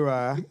to my new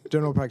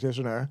general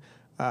practitioner,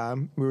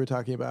 we were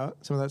talking about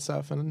some of that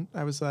stuff, and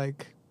I was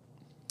like,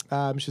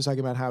 she was talking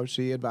about how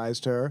she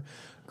advised her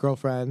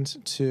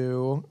girlfriend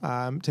to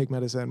take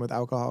medicine with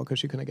alcohol because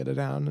she couldn't get it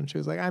down. And she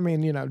was like, I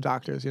mean,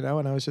 doctors, And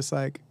I was just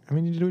like, I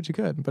mean, you did what you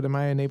could. But am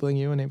I enabling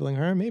you, enabling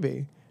her?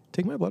 Maybe.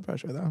 Take my blood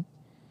pressure, though.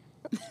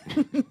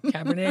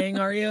 Cabernet,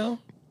 are you?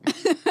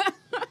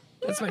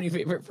 That's my new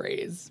favorite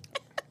phrase.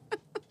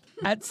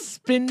 At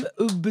Spin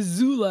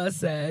Ubazula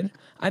said,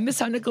 I miss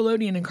how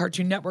Nickelodeon and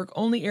Cartoon Network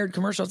only aired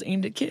commercials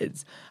aimed at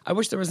kids. I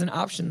wish there was an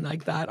option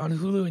like that on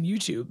Hulu and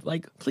YouTube.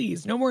 Like,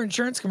 please, no more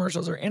insurance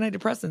commercials or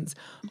antidepressants.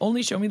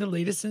 Only show me the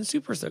latest in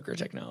Super Soaker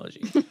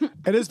technology.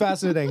 It is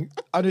fascinating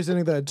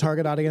understanding the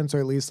target audience, or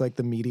at least like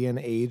the median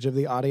age of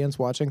the audience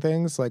watching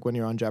things, like when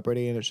you're on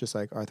Jeopardy and it's just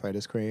like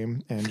arthritis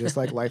cream and just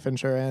like life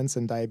insurance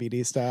and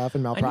diabetes stuff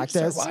and I need to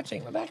malpractice. start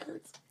watching. My back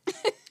hurts.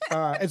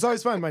 It's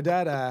always fun. My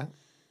dad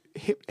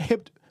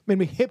made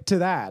me hip to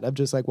that of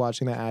just like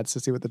watching the ads to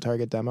see what the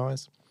target demo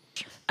is.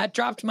 At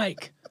Dropped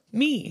Mic,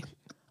 me.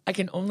 I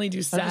can only do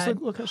Just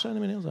sad. look how shiny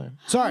my nails are.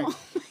 Sorry.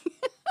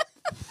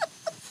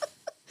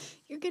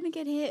 You're going to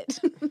get hit.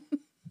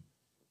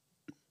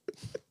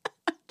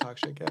 Talk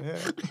shit, get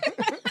hit.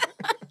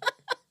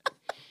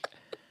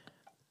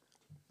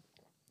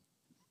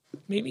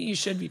 Maybe you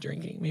should be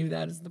drinking. Maybe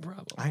that is the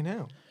problem. I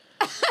know.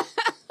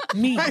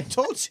 Me. I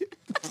told you.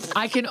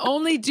 I can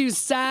only do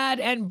sad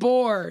and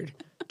bored.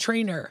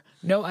 Trainer.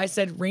 No, I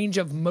said range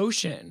of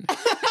motion.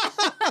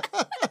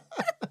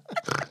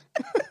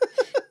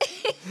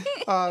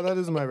 That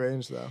is my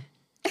range, though.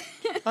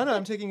 Oh no,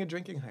 I'm taking a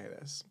drinking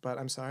hiatus, but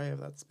I'm sorry if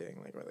that's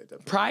being like really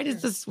difficult. Pride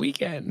is this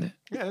weekend.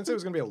 Yeah, I didn't say it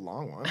was gonna be a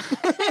long one.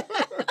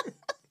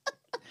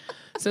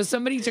 So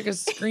somebody took a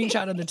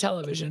screenshot of the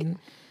television,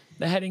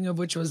 the heading of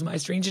which was My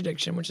Strange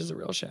Addiction, which is a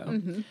real show.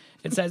 Mm-hmm.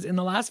 It says, in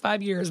the last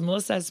 5 years,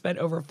 Melissa has spent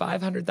over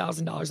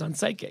 $500,000 on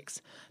psychics.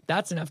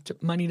 That's enough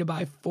money to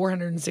buy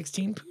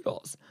 416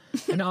 poodles.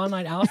 And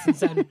online Allison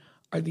said,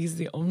 are these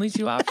the only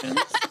two options?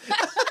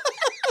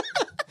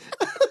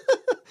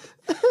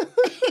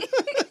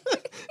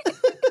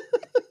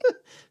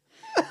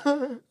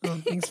 Oh,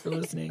 thanks for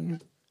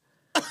listening.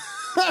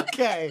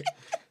 Okay.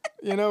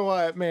 You know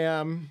what,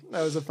 ma'am?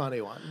 That was a funny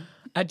one.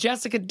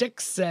 Jessica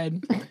Dix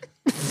said,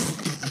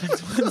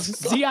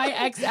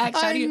 D-I-X-X.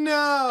 I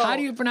know. How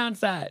do you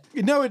pronounce that?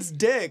 No, it's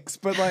dicks,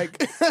 but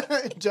like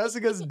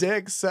Jessica's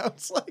dick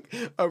sounds like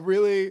a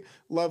really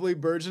lovely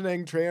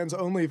burgeoning trans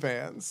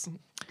OnlyFans.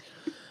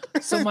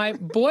 So my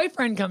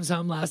boyfriend comes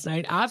home last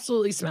night,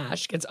 absolutely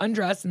smashed, gets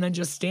undressed, and then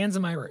just stands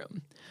in my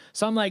room.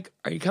 So I'm like,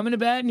 are you coming to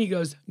bed? And he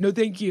goes, no,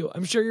 thank you.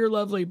 I'm sure you're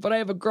lovely, but I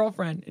have a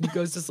girlfriend. And he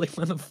goes to sleep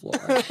on the floor.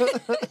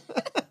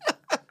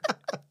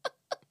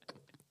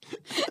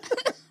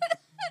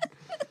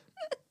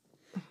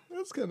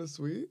 That's kind of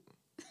sweet.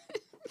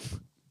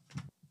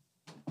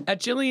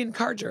 At Jillian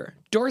Carter,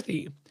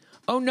 Dorothy.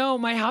 Oh no,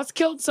 my house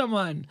killed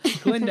someone.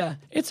 Glinda,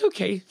 it's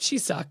okay. She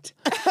sucked.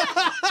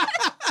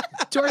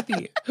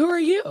 Dorothy, who are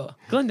you?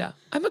 Glinda,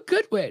 I'm a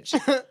good witch.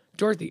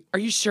 Dorothy, are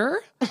you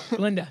sure?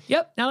 Glinda,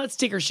 yep, now let's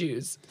take her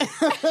shoes.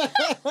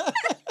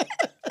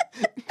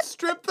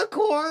 Strip the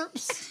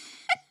corpse.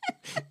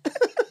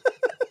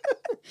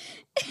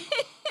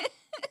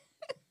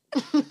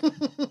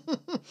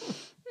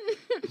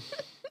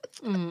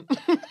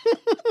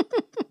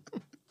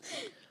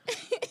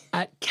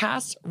 At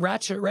Cass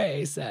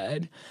Ratcheray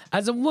said,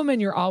 as a woman,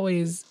 you're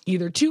always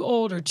either too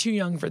old or too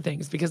young for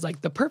things because,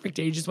 like, the perfect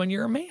age is when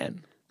you're a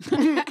man.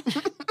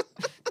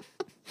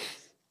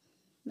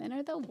 Men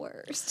are the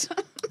worst.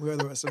 We are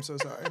the rest. I'm so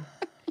sorry.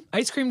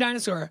 Ice Cream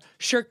Dinosaur,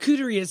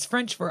 charcuterie is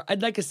French for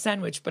I'd like a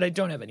sandwich, but I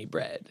don't have any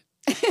bread.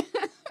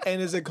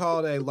 And is it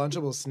called a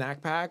Lunchable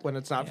snack pack when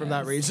it's not from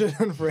that region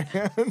in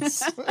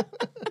France?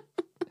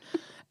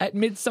 At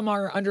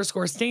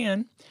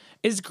Midsummer_Stan,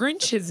 is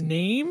Grinch his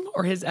name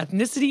or his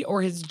ethnicity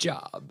or his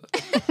job?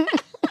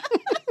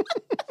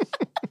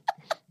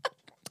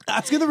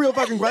 Asking the real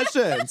fucking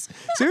questions.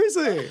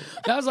 Seriously.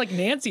 That was like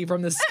Nancy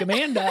from the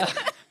Scamanda.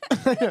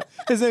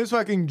 His name's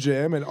fucking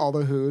Jim, and all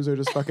the Who's are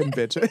just fucking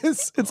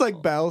bitches. It's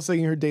like Belle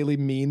singing her daily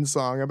mean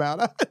song about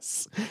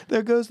us.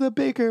 There goes the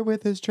baker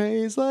with his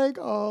trays, like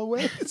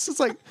always. It's just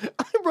like,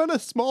 I run a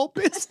small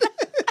business.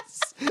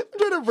 I'm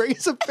trying to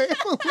raise a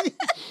family.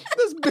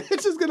 This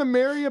bitch is gonna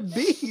marry a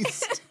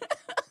beast.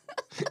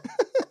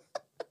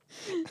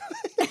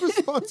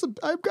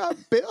 I've got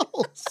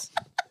bills.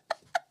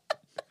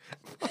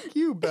 Fuck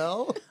you,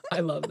 Belle. I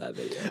love that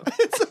video.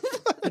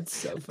 It's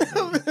so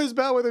funny. There's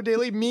Belle with her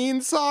daily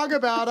mean song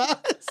about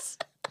us.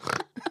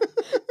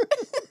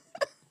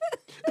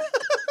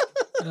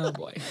 Oh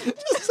boy.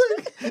 Just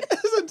like,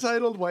 it's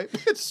entitled white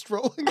bitch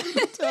strolling through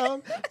the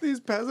town. These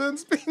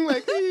peasants being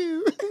like,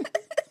 ew.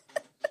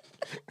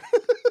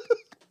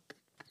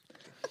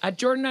 At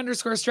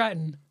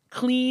Jordan_Stratton,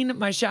 clean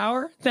my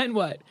shower, then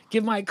what?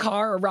 Give my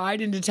car a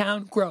ride into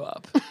town, grow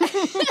up.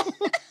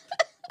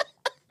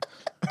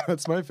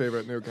 That's my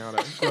favorite new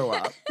counter. Grow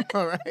up.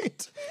 All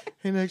right.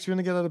 Hey, next, you're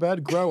going to get out of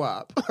bed? Grow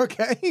up.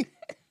 Okay?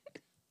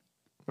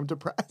 I'm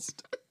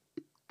depressed.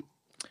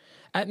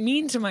 At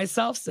Mean to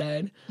Myself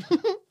said,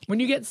 when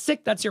you get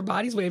sick, that's your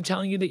body's way of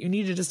telling you that you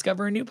need to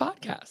discover a new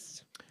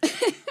podcast.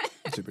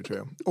 Super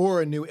true.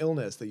 Or a new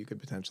illness that you could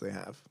potentially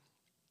have.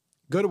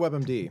 Go to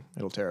WebMD.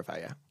 It'll terrify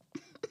you.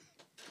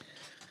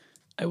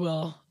 I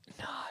will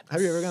not.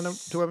 Have you ever gone to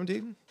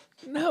WebMD?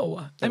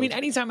 No. I mean,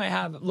 anytime I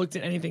have looked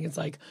at anything, it's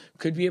like,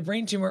 could be a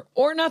brain tumor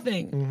or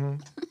nothing. Mm-hmm.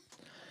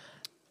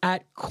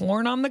 At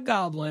Corn on the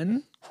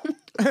Goblin.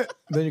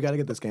 Then you got to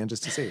get the scan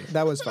just to see.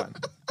 That was fun.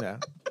 Yeah.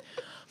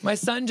 My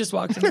son just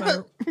walked into my...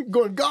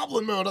 Going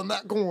goblin mode on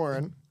that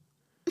corn.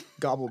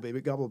 Gobble,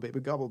 baby, gobble,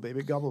 baby, gobble,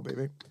 baby, gobble,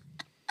 baby.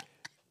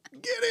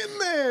 Get in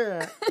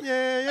there.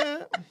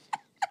 Yeah.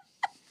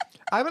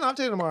 I have an off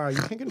day tomorrow. You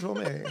can't control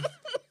me.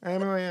 I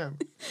am who I am.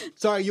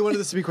 Sorry, you wanted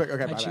this to be quick.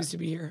 Okay, I choose to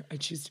be here. I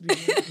choose to be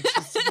here. I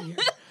choose to be here.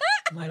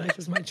 My life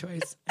is my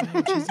choice, and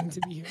I'm choosing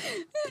to be here.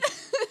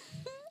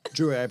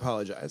 Drew, I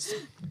apologize.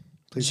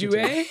 Please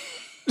Jouet?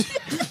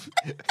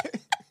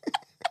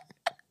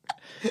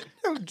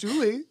 No,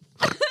 Julie.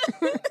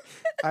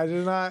 I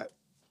did not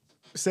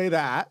say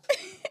that.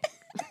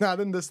 Not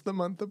in this, the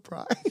month of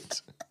Pride.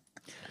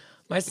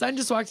 My son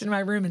just walked into my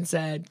room and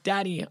said,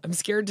 Daddy, I'm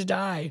scared to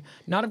die.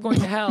 Not of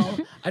going to hell.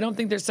 I don't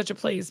think there's such a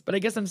place, but I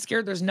guess I'm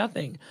scared there's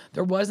nothing.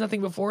 There was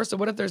nothing before, so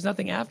what if there's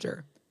nothing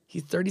after?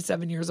 He's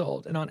 37 years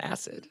old and on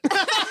acid.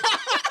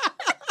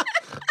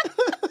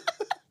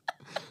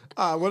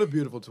 What a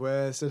beautiful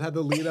twist. It had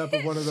the lead up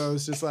of one of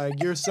those, just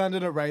like, your son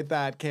didn't write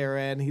that,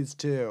 Karen. He's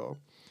 2.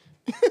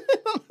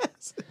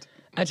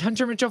 At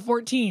Hunter Mitchell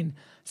 14,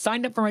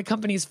 signed up for my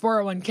company's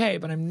 401k,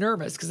 but I'm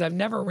nervous because I've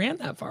never ran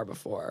that far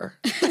before.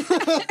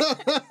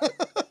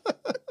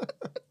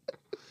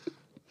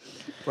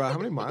 Bro, how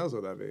many miles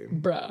would that be?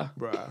 Bruh.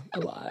 Bruh. A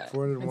lot.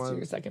 401. Let's do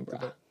your second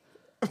bruh.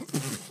 Do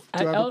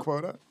I have a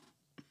quota?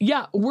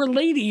 Yeah, we're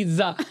ladies.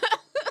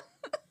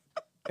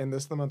 In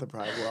this, the month of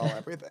Pride, we're all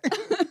everything.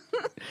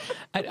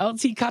 At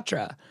LT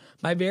Katra,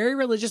 my very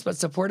religious but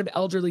supportive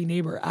elderly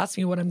neighbor asked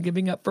me what I'm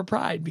giving up for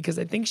Pride because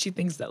I think she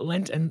thinks that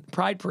Lent and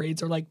Pride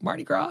parades are like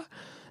Mardi Gras.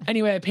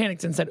 Anyway, I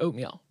panicked and said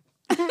oatmeal.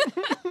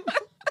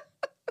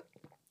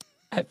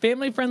 At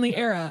Family Friendly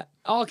Era,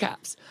 all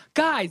caps,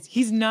 guys,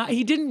 he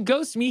didn't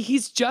ghost me,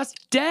 he's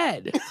just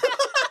dead.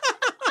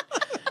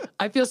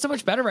 I feel so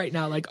much better right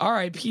now, like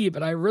RIP,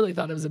 but I really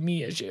thought it was a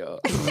me issue.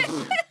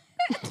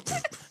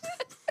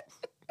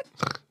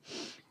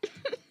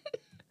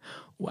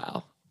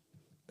 Wow.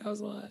 That was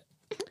a lot.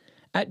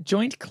 At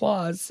Joint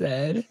Claws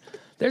said,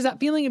 there's that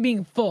feeling of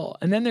being full,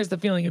 and then there's the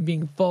feeling of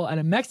being full at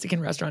a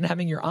Mexican restaurant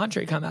having your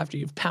entree come after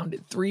you've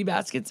pounded 3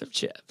 baskets of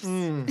chips.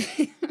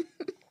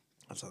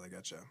 That's how they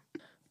get you.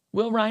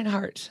 Will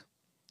Reinhardt.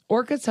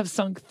 Orcas have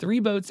sunk 3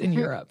 boats in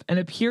Europe and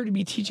appear to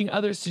be teaching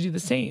others to do the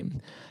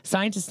same.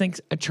 Scientists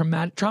think a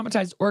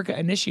traumatized orca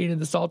initiated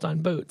the assault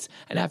on boats,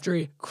 and after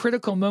a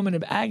critical moment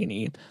of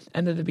agony,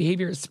 and that the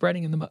behavior is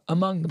spreading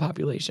among the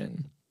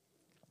population.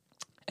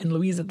 And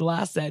Louise at the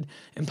last said,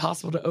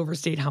 impossible to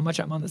overstate how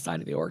much I'm on the side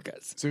of the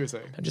orcas.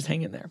 Seriously. I'm just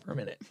hanging there for a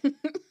minute.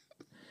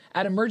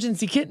 At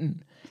Emergency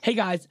Kitten. Hey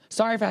guys,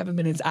 sorry if I haven't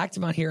been as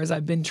active on here as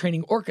I've been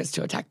training orcas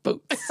to attack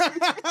boats.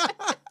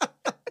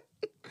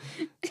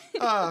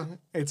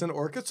 It's an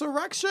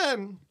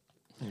orcasurrection.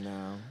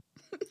 No.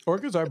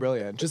 Orcas are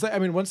brilliant. Just like, I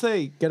mean, once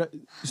they get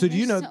so do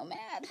you know So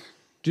mad.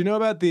 do you know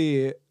about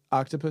the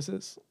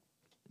octopuses?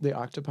 The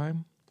octopi?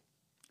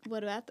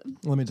 What about them?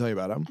 Let me tell you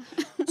about them.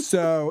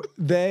 So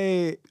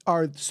they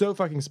are so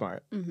fucking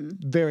smart,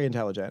 very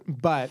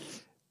intelligent, but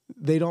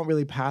they don't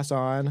really pass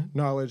on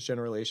knowledge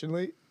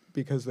generationally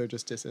because they're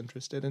just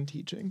disinterested in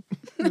teaching.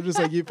 They're just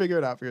like, you figure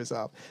it out for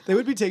yourself. They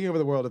would be taking over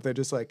the world if they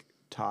just like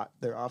taught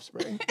their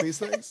offspring these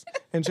things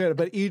and shared it.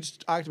 But each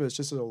octopus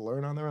just will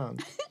learn on their own,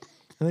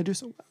 and they do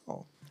so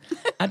well.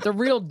 At The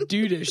Real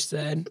Dudish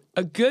said,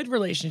 a good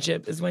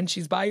relationship is when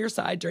she's by your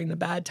side during the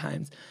bad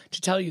times to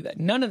tell you that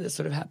none of this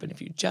would have happened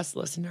if you just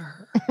listened to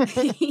her.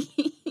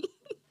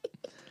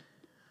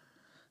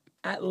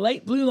 At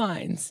Light Blue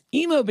Lines,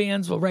 emo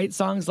bands will write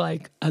songs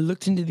like, I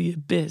looked into the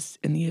abyss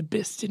and the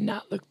abyss did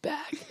not look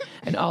back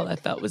and all I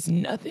felt was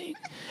nothing.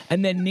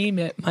 And then name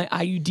it, my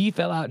IUD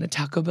fell out in a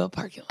Taco Bell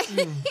parking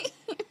lot.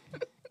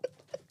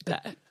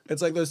 That.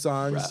 It's like those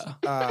songs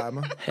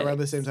around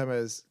the same time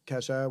as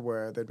Kesha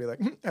where they'd be like,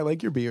 I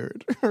like your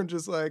beard. Or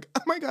just like,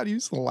 oh my God, you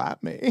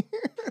slapped me.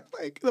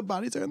 Like the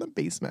bodies are in the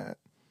basement.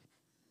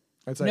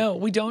 It's like, No,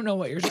 we don't know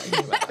what you're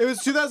talking about. it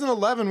was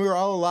 2011. We were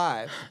all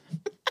alive.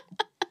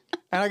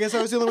 And I guess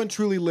I was the only one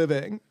truly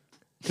living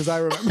because I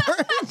remember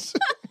it.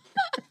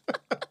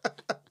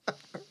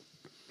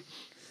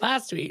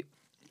 Last tweet,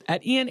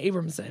 at Ian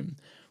Abramson,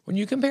 when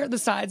you compare the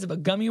size of a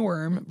gummy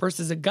worm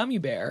versus a gummy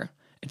bear,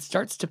 it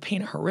starts to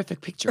paint a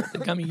horrific picture of the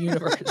gummy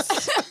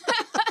universe.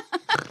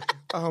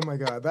 Oh my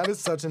God. That is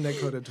such a Nick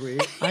coded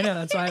tweet. I know,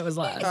 that's why it was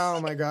last.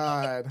 Oh my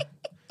God.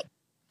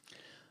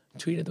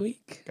 Tweet of the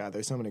week. God,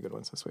 there's so many good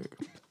ones this week.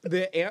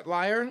 The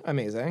Antlier,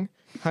 amazing.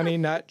 Honey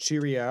Nut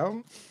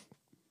Cheerio,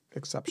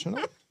 exceptional.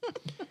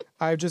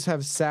 I just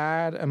have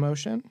sad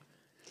emotion.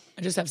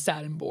 I just have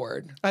sad and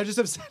bored. I just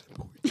have sad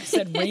emotion. I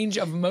said range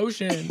of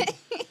motion.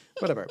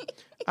 Whatever.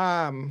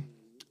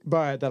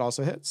 But that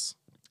also hits.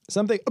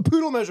 Something, a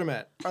poodle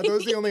measurement. Are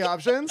those the only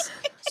options?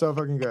 So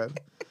fucking good.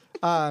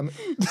 Fucking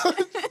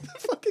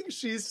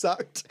she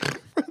sucked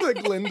for the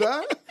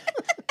Glinda.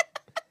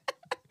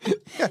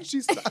 Yeah,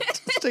 she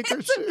sucked. Just take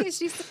her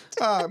shoes.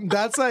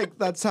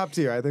 That's top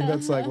tier. I think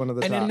that's like one of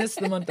the And top. in this,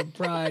 the month of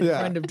Pride,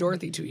 Yeah. friend of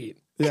Dorothy tweet.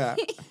 Yeah.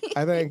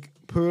 I think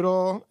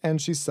poodle and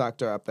she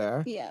sucked are up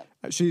there. Yep.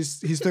 He's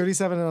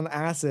 37 and on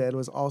acid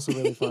was also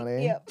really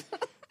funny. Yep.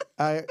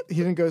 He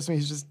didn't ghost me,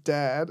 he's just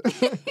dead.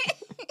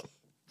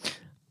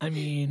 I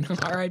mean,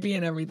 RIP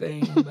and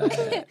everything.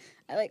 But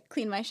I like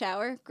clean my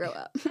shower, grow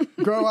up.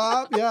 Grow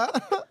up, yeah.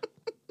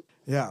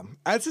 Yeah.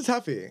 It's a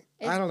toughie.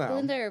 I don't know.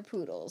 Glinda or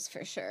poodles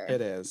for sure. It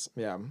is,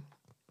 yeah.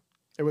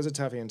 It was a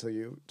toughie until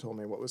you told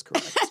me what was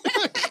correct.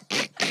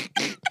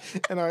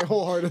 And I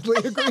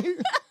wholeheartedly agree.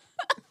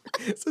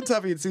 It's a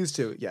toughie, it's these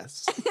two.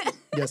 Yes.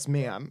 Yes,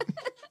 ma'am.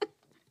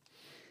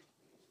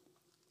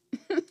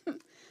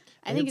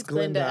 I think it's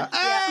Glinda.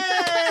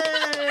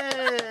 Hey!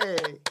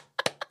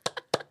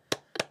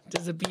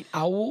 does it beat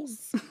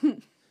owls?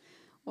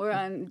 We're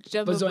on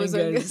Jumbo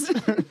Bazoingas.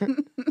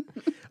 Bazongas.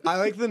 I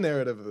like the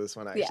narrative of this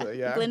one, actually.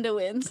 Yeah. Glinda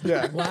wins.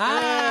 Yeah.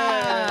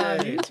 Wow.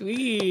 Hey. New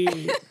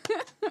tweet.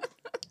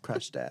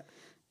 Crushed it.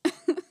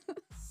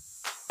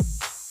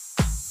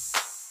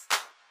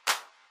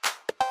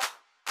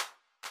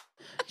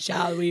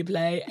 Shall we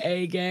play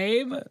a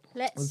game?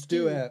 Let's Let's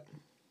do it.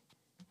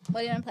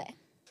 What do you want to play?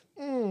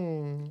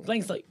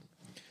 Blank slate.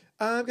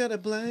 I've got a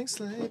blank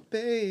slate,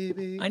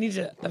 baby. I need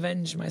to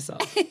avenge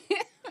myself.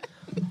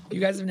 You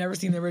guys have never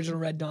seen the original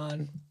Red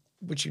Dawn,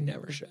 which you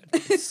never should.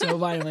 It's so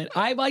violent.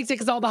 I liked it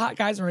because all the hot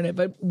guys were in it,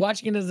 but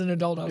watching it as an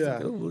adult, I was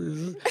like, ooh, this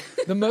is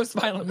the most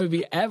violent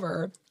movie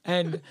ever,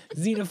 and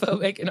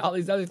xenophobic and all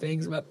these other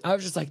things. But I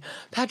was just like,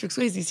 Patrick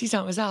Swayze, C.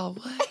 Thomas Howell,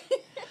 what?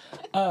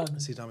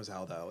 C. Thomas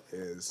Howell, though,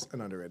 is an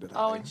underrated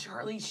Oh, hottie. and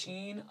Charlie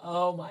Sheen.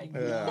 Oh my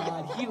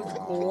God, he was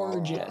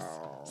gorgeous.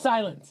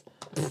 Silence.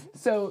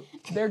 So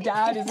their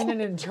dad is in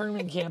an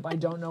internment camp. I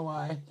don't know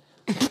why.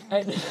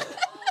 And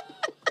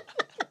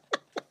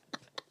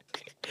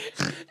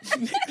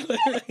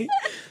literally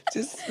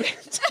just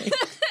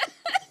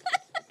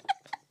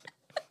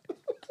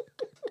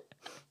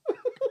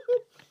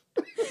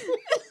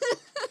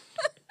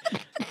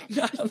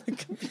not on the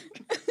computer.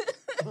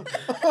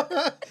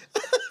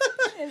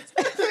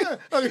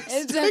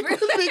 It's Stick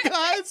with me,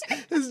 guys.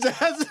 His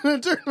dad's in a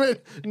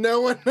tournament.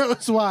 No one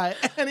knows why.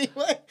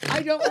 Anyway.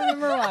 I don't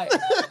remember why.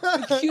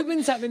 The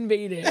Cubans have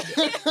invaded,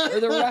 or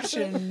the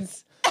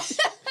Russians.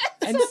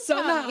 And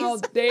somehow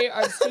they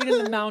are staying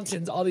in the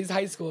mountains, all these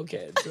high school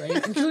kids,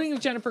 right? Including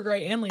Jennifer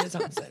Grey and Leah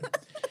Thompson.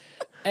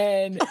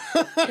 And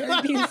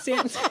Carrie Dean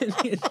Stanton in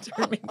the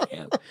internment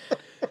camp.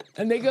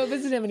 And they go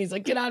visit him, and he's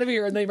like, get out of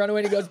here. And they run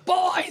away, and he goes,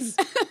 boys,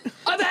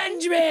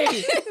 avenge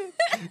me!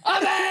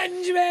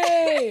 Avenge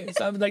me!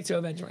 So I would like to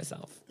avenge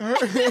myself.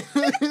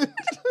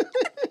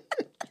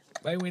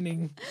 By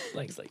winning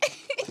Blank's like.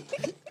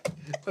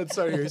 Let's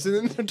start here. So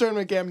in the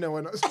tournament camp, no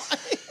one knows why.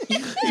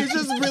 He's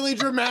just really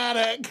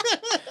dramatic.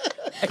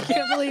 I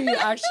can't believe you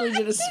actually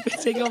did a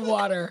spitting of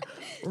water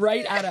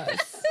right at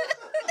us.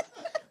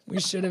 We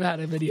should have had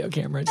a video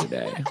camera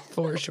today,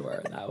 for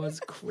sure. That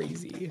was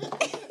crazy.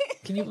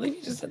 Can you believe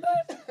you just said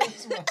that?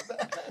 It's not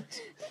bad.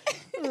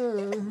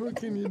 What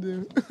can you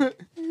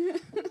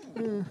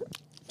do?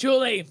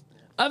 Julie,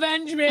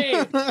 avenge me!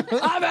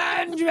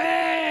 Avenge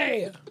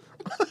me!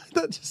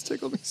 That just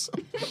tickled me so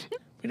much.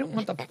 We don't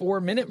want the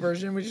 4-minute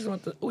version. We just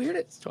want the... Oh, here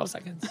it is. 12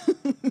 seconds.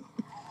 Avenge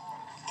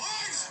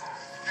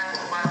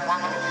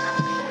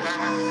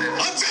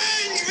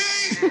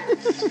me!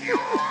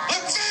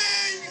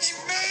 Avenge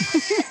me!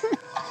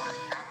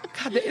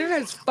 God, the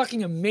internet is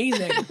fucking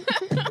amazing.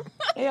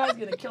 AI's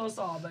gonna kill us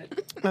all, but...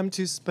 I'm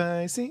too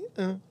spicy.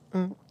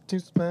 Too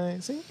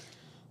spicy.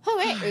 Oh,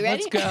 wait. We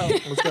ready? Let's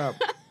go. Let's go.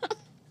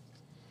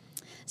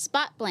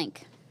 Spot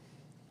blank.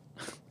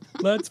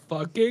 Let's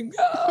fucking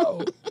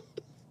go.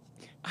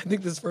 I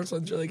think this first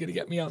one's really gonna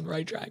get me on the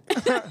right track.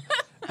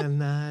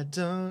 And I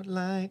don't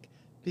like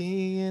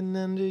being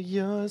under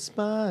your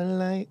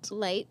spotlight.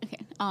 Light.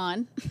 Okay.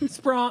 On.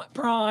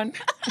 Prawn.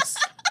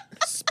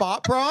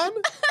 Spot prawn?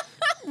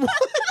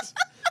 What?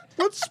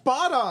 What's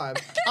spot on?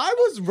 I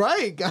was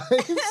right,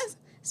 guys.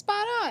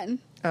 Spot on.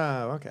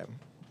 Oh, okay.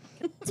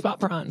 Spot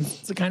prawn.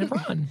 It's a kind of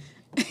prawn.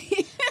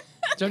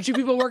 Don't you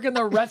people work in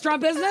the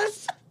restaurant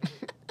business?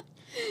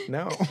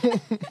 No.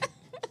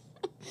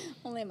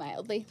 Only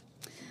mildly.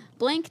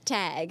 Blank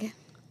tag.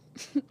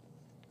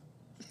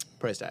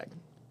 Price tag.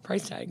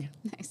 Price tag.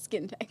 Nice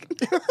skin tag.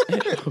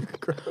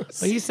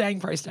 Gross. Well, you sang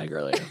price tag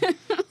earlier.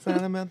 It's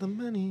all about the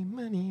money,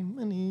 money,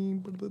 money.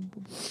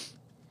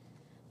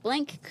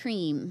 Blank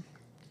cream.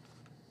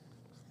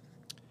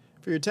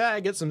 For your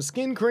tag, get some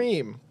skin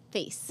cream.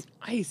 Face.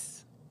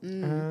 Ice.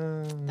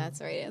 That's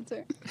the right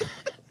answer.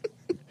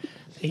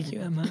 Thank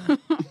you, Emma.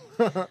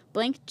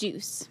 Blank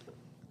juice.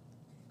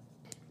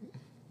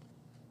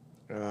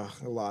 Ugh,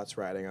 a lot's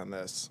riding on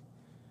this.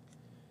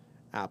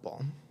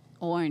 Apple.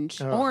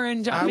 Orange. Ugh.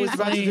 Orange, I was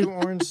about to obviously. do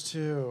orange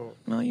too.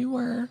 Well, you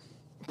were.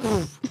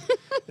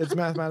 It's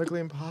mathematically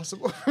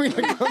impossible for me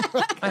to come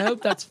back. I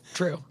hope that's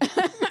true.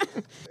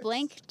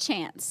 Blank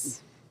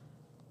chance.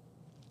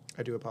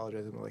 I do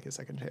apologize. I'm like a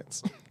second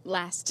chance.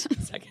 Last.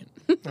 Second.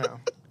 No.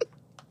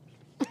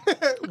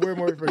 We're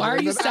more Why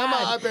are you than Emma,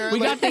 sad? apparently.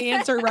 We got the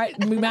answer right.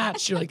 We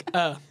matched. You're like,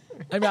 I'd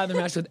rather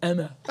match with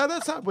Emma. Oh,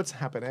 that's not what's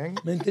happening.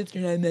 My sister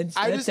and I matched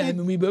I that just time, need-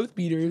 and we both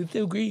beat her. It was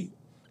so great.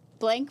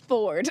 Blank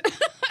board.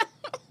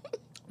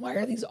 Why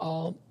are these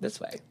all this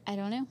way? I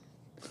don't know.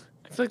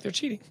 I feel like they're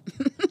cheating.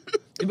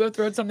 They both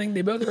wrote something.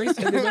 They both erased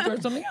it. They both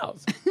wrote something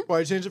else. Well,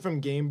 I changed it from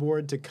game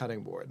board to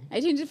cutting board.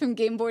 I changed it from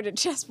game board to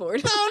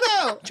chessboard.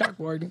 Oh,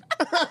 Chalkboard.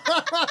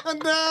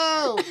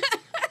 no! No!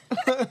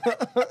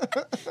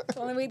 If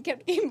only we'd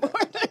kept game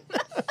board.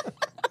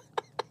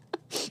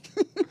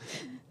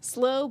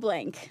 Slow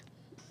blank.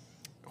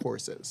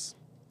 Horses.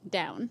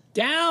 Down.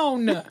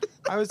 Down.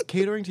 I was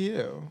catering to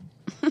you.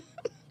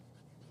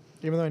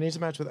 Even though I need to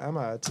match with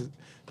Emma to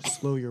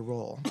slow your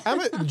roll.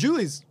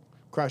 Julie's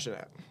crushing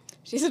it.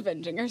 She's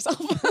avenging herself.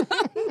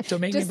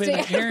 Don't make Just me put the stay out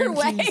of her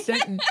Harrington way.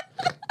 Stanton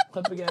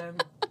clip again.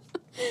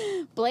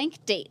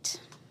 Blank date.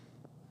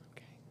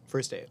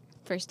 First date.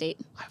 First date.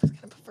 I was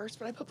gonna put first,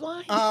 but I put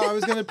blind. Oh, I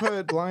was going to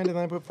put blind and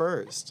then I put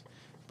first.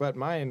 But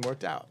mine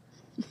worked out.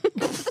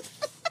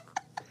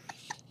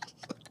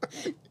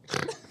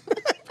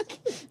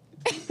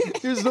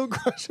 There's no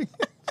crushing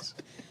it.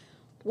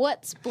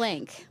 What's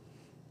blank?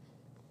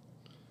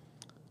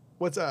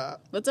 What's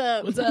up? What's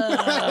up? What's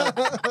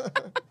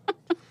up?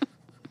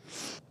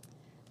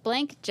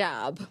 Blank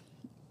job.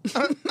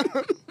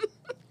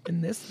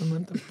 In this the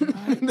month of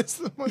Pride. This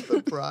is the month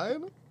of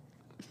Pride.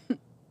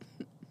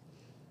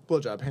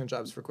 Blowjob, hand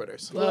jobs for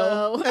quitters.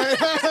 Whoa.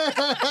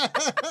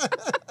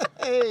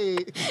 Hey.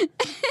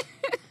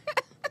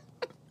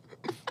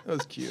 That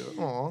was cute.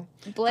 Aw.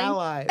 Blank.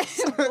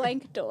 Allies.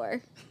 Blank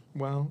door.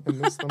 Well, and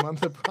this is the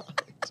month of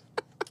Pride.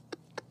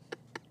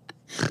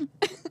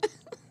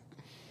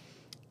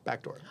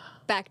 Back door.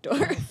 Back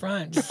door.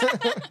 Front.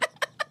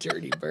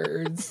 Dirty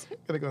birds.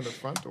 Gotta go in the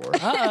front door.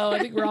 Uh-oh, I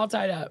think we're all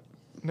tied up.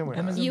 No, we're not.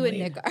 Emma's in You the and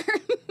lead.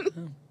 Nick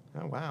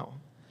are. Oh, wow.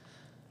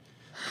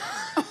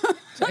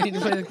 So I need to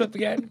play the clip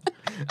again.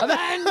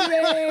 Avenge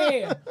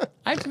me!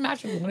 I have to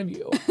match with one of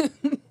you.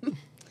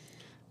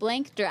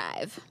 Blank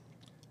drive.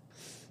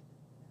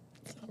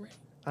 It's not right.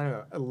 I don't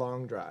know. A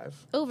long drive.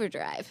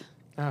 Overdrive.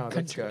 Oh,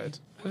 that's Country. good.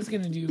 I was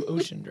going to do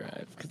Ocean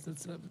Drive because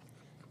it's a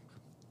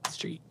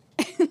street.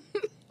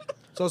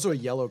 It's also a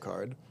yellow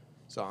card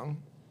song.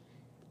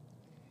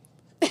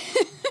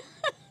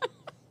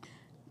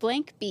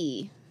 Blank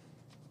bee.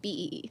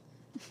 B-E-E.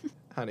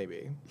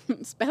 Honeybee.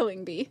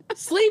 Spelling bee.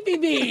 Sleepy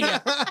Bee!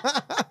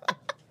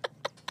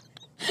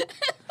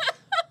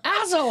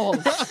 Assholes!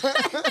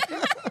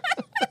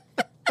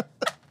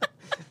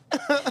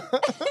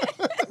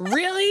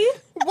 Really?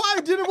 Why?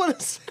 I didn't want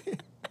to say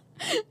it.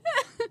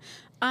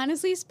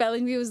 Honestly,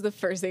 spelling bee was the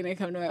first thing that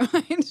came to my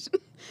mind.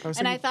 was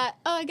And I thinking- thought,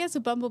 oh, I guess a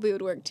bumblebee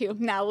would work too.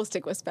 Now we'll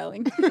stick with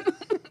spelling.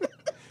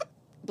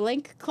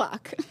 Blank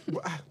clock.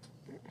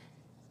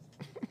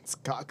 It's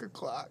cock or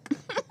clock.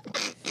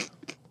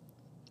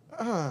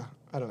 I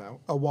don't know.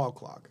 A wall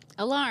clock.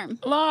 Alarm.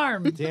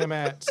 Alarm! Damn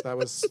it. That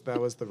was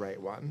the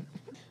right one.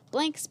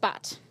 Blank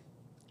spot.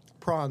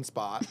 Prawn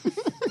spot.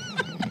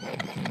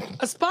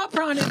 A spot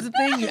prawn is a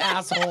thing, you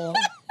asshole.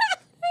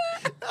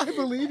 I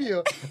believe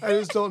you. I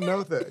just don't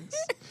know things.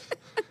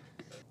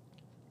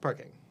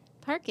 Parking.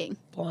 Parking.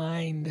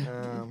 Blind.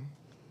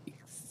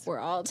 We're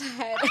all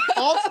tied.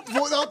 All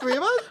three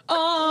of us?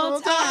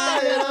 All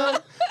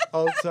tied.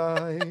 All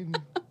tied.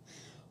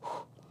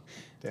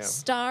 Damn.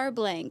 Star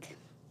blank.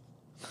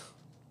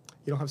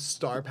 You don't have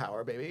star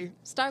power, baby.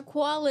 Star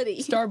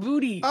quality. Star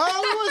booty.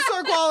 Oh,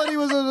 star quality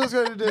was what I was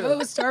going to do.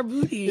 Oh, star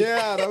booty.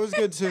 Yeah, that was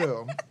good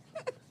too.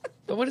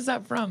 But what is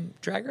that from?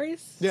 Drag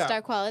Race? Yeah.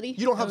 Star quality.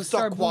 You don't have Oh,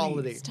 star booty.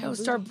 quality. Oh,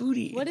 star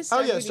booty. What is Oh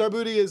star yeah, booty? star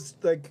booty is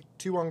like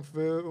Tu Wong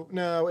Fu.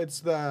 No, it's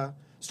the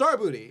star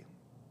booty.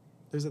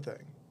 There's a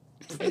thing.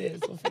 It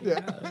is. We'll figure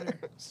it Yeah. out later.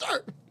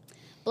 Star.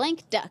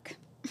 Blank duck.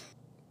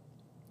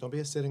 Don't be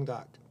a sitting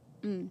duck.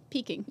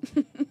 Peeking.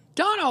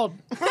 Donald!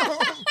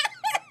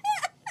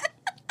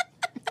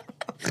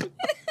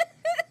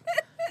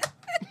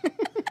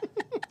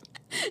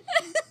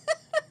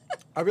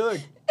 I feel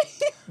like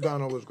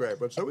Donald was great,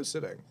 but so was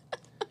sitting.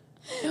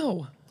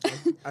 No.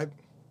 I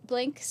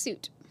Blank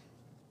suit.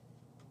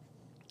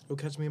 You'll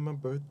catch me in my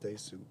birthday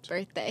suit.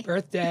 Birthday.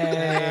 Birthday.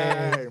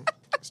 Hey,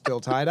 still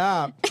tied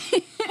up.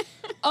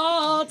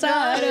 All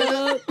tied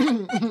up.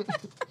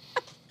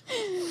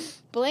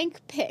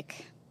 Blank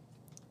pick.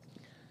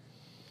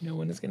 No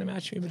one is going to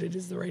match me, but it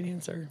is the right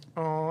answer.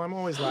 Oh, I'm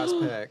always last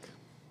pick.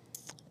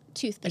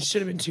 Toothpick. It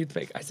should have been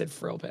toothpick. I said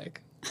frill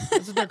pick.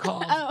 That's what they're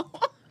called.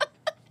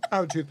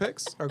 Oh,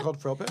 toothpicks are called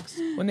frill picks?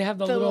 When they have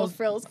the The little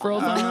little frills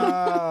on them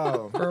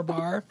Oh. for a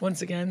bar.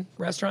 Once again,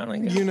 restaurant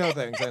lingo. You know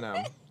things, I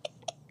know.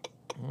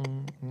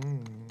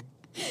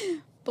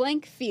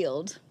 Blank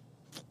field.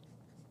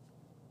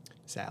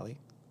 Sally.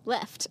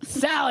 Left.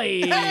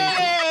 Sally!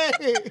 Hey!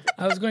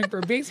 I was going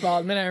for baseball,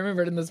 and then I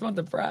remembered in this month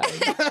of Pride.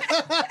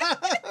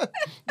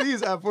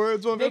 These F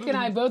words won't Vic and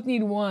I both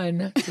need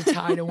one to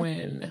tie to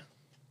win.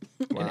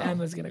 Wow. And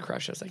Emma's going to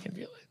crush us. I can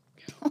feel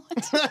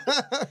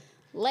it.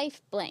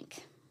 Life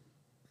blank.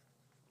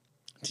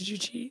 Did you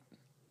cheat?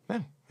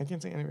 No, I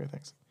can't say any of your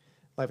things.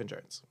 Life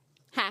insurance.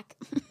 Hack.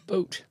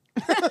 Boat.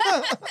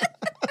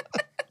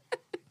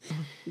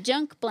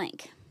 Junk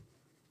blank.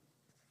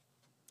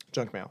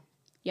 Junk mail.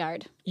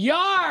 Yard.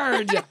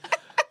 Yard!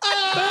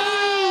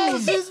 Oh,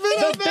 she's been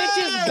The bitch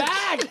is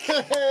back!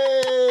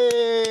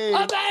 Hey!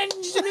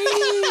 Avenge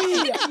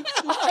me!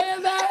 I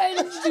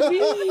avenged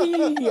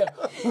me!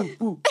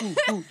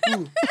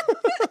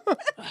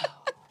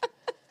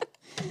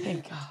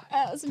 Thank God.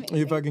 That was amazing.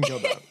 You fucking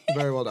killed that.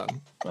 Very well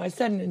done. I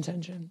set an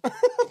intention.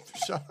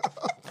 Shut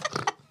up.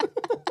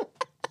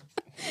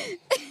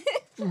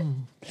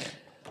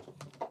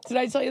 Did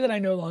I tell you that I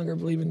no longer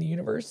believe in the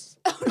universe?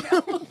 Oh,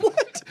 no.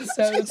 What?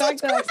 So the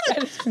fact that I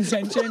set an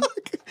intention,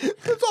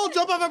 Let's all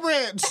jump off a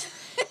bridge.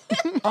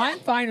 I'm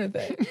fine with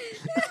it.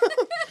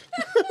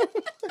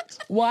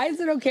 Why is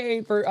it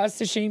okay for us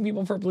to shame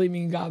people for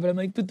believing in God? But I'm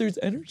like, but there's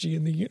energy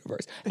in the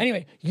universe.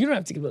 Anyway, you don't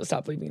have to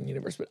stop believing in the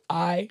universe, but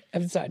I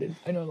have decided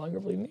I no longer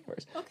believe in the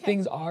universe. Okay.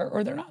 Things are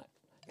or they're not.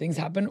 Things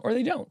happen or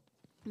they don't.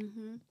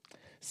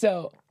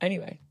 So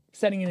anyway,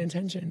 setting an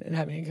intention and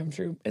having it come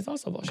true is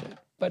also bullshit.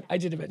 But I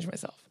did avenge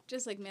myself.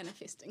 Just like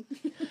manifesting.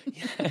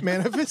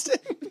 Manifesting?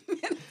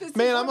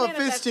 Man, I'm gonna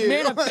fist you.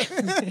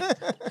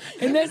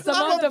 And this the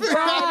month of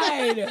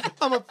pride.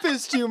 I'm gonna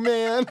fist you,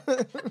 man.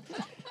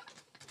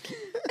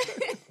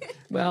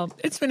 Well,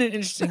 it's been an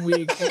interesting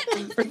week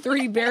for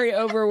three very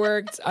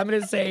overworked. I'm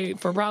gonna say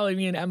for probably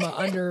me and Emma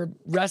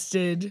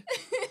under-rested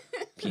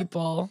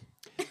people.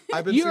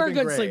 I've been You're a sleeping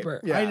good great.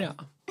 sleeper. Yeah. I know.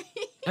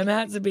 Emma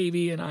has a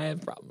baby and I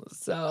have problems.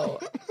 So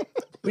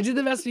we did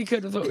the best we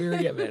could with what we were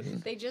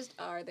given. They just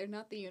are. They're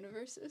not the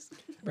universes.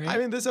 Right? I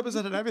mean, this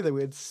episode had everything.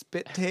 We had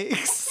spit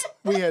takes.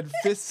 We had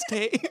fist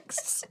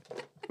takes.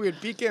 We had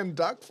pecan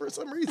duck for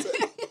some reason.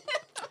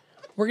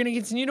 We're gonna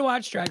continue to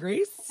watch Drag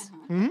Race,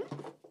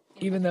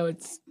 even though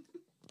it's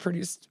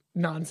produced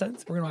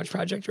nonsense. We're gonna watch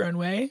Project Your Own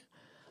Way.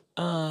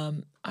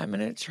 I'm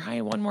gonna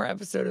try one more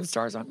episode of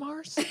Stars on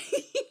Mars.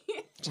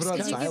 What about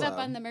Did you give up Silo?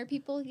 on the Mer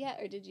People yet,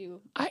 or did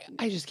you?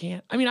 I just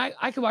can't. I mean,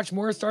 I could watch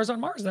more Stars on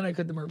Mars than I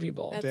could the Mer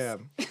People.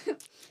 Damn.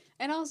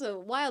 And also,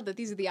 wild that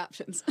these are the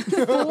options.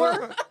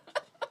 Four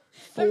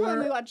Everyone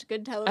we watch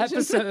good television.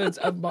 episodes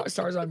of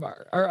Stars on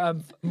Mars or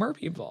of Mer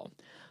People.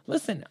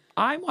 Listen,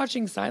 I'm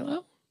watching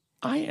Silo.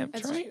 I am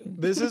trying.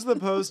 This is the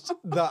post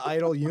the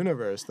Idol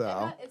universe,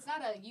 though. It's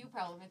not a you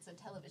problem; it's a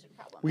television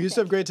problem. We used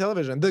to have great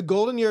television. The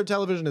golden year of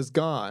television is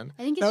gone.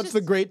 I think it's now it's just-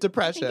 the Great I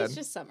Depression. think it's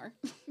just summer.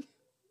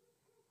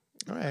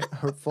 All right,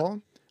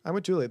 hopeful. I'm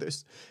with Julie.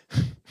 There's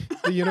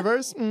the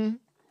universe. The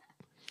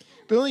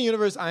only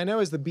universe I know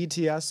is the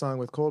BTS song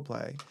with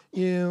Coldplay.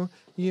 You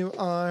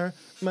are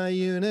my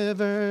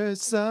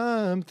universe.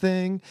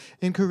 Something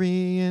in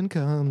Korean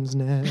comes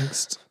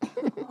next.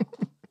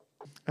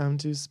 I'm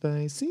too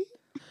spicy.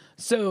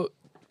 So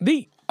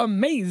the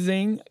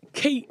amazing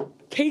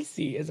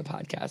Casey is a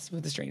podcast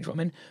with a strange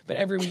woman, but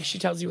every week she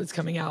tells you what's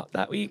coming out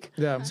that week.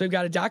 Yeah. So we've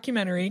got a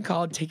documentary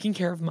called Taking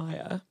Care of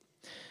Maya.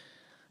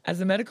 As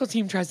the medical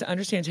team tries to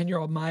understand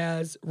 10-year-old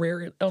Maya's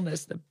rare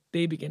illness,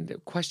 they begin to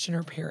question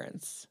her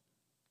parents.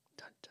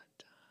 Dun, dun,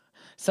 dun.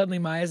 Suddenly,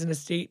 Maya is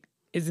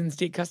in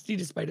state custody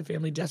despite a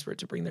family desperate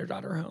to bring their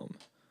daughter home.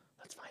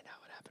 Let's find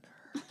out what happened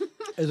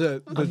to her. Is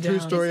it the true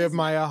down. story of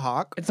Maya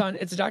Hawke? It's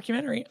a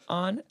documentary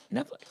on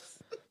Netflix.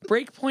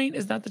 Breakpoint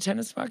is not the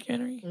tennis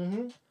documentary,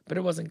 but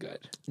it wasn't good.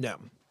 No.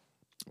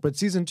 But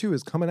season 2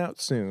 is coming out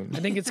soon. I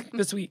think it's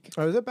this week.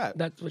 Oh, is it bad?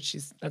 That's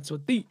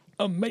what the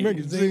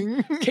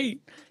amazing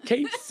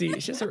Casey.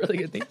 She has a really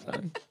good theme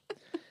song.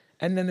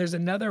 And then there's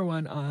another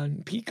one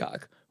on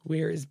Peacock.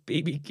 Where is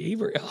baby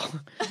Gabriel?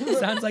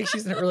 Sounds like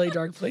she's in a really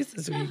dark place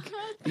this week.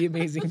 The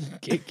amazing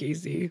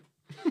Casey.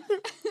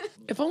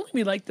 If only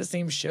we liked the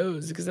same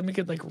shows, because then we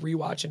could like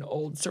rewatch an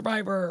old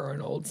Survivor or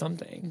an old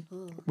something.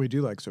 We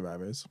do like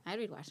Survivors. I'd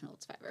read watch an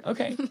old Survivor.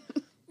 Okay.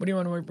 What do you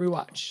want to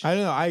rewatch? I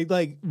don't know. I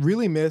like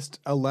really missed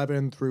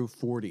 11 through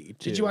 40.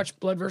 Did you watch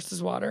Blood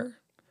versus Water?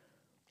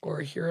 Or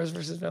Heroes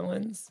versus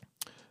Villains?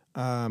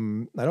 I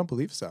don't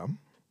believe so.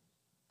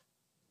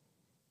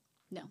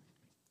 No.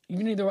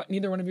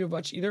 Neither one of you have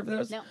watched either of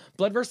those? No.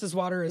 Blood versus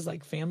Water is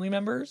like family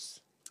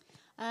members.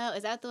 Oh,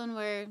 is that the one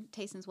where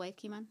Tayson's wife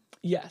came on?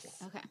 Yes.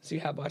 Okay. So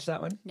you have watched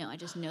that one? No, I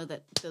just know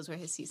that those were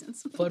his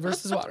seasons. Blood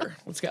versus Water.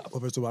 Let's go. Well,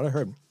 first of all, I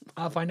heard.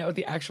 I'll find out what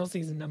the actual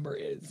season number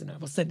is, and I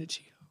will send it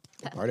to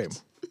you. Party.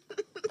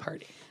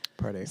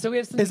 Party. So we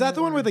have. Is that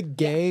the one more. where the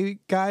gay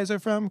guys are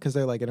from? Because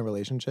they're like in a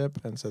relationship,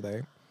 and so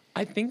they.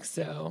 I think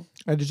so.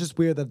 And it's just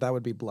weird that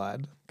would be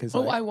blood. Because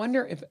Oh, I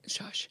wonder if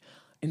shush.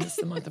 And this is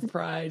the month of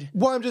Pride.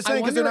 Well, I'm just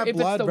saying because they're not if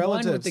blood it's the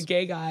relatives. one with the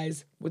gay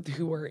guys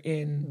who were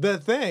in The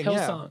thing, yeah.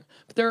 Hillsong.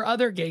 But there are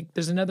other gay.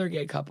 There's another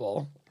gay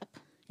couple.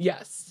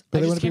 Yes, But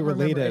I they just wouldn't be can't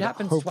remember. related, It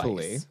happens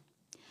hopefully. twice.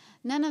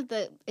 None of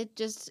the.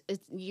 It's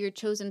your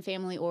chosen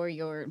family or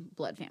your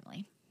blood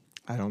family.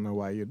 I don't know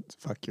why you'd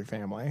fuck your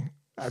family.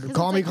 'Cause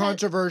Call it's me like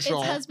controversial.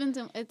 It's husbands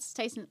and it's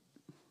Tyson.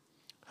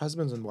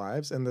 Husbands and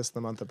wives in this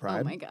the month of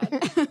Pride. Oh my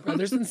god.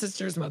 Brothers and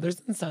sisters,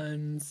 mothers and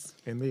sons,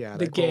 In the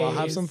attic. The Well, I'll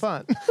have gays. some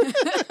fun.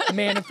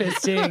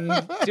 manifesting,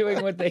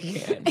 doing what they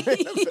can.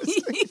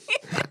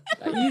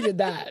 You did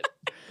that.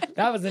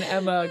 That was an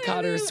Emma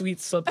Cotter sweet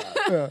slip up.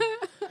 Yeah.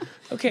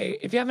 Okay,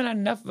 if you haven't had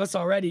enough of us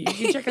already, you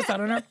can check us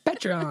out on our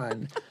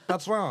Patreon.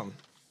 That's wrong.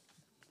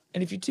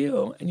 And if you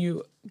do, and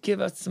you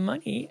give us some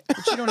money,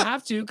 which you don't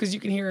have to because you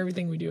can hear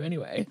everything we do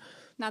anyway.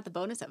 Not the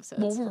bonus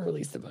episodes. Well, we'll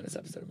release the bonus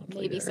episode a month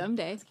Maybe later.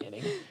 someday.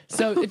 Kidding.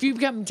 So if you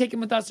become taken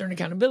with us or an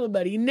accountability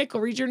buddy, Nick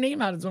will read your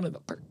name out as one of the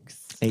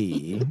perks.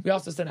 Hey. We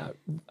also sent out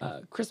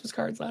Christmas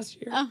cards last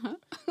year.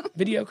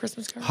 Video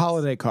Christmas cards.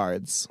 Holiday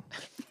cards.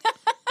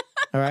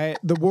 All right.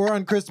 The war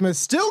on Christmas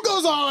still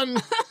goes on.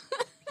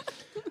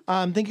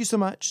 Thank you so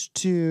much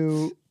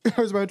to.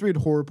 I was about to read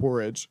Horror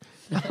Porridge.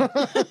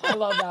 I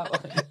love that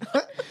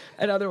one.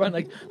 Another one,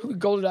 like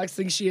Golden Ducks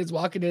thinks she is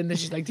walking in, and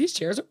she's like, "These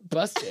chairs are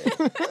busted."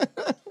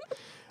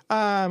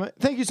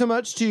 Thank you so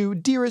much to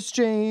Dearest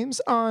James,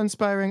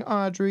 Awe-Inspiring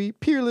Audrey,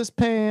 Peerless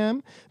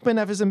Pam,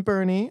 Beneficent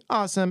Bernie,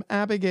 Awesome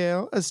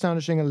Abigail,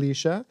 Astonishing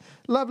Alicia,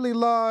 Lovely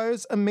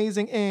Lars,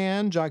 Amazing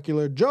Anne,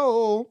 Jocular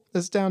Joel,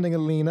 Astounding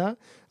Alina,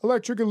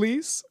 Electric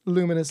Elise,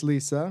 Luminous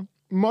Lisa,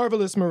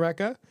 Marvelous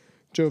Mareka,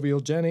 Jovial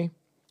Jenny,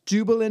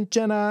 Jubilant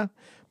Jenna,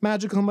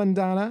 Magical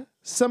Mundana,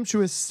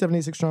 Sumptuous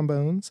 76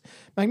 Trombones,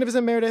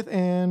 Magnificent Meredith,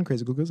 and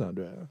Crazy Cool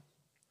Cassandra.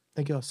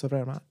 Thank you all so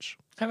very much.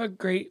 Have a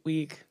great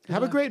week.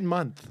 Have a great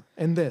month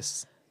in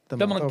this, the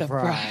month of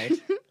Pride.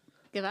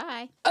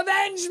 Goodbye.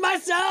 Avenge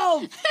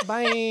myself!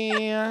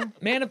 Bye.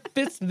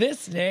 Manifest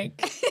this,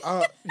 Nick.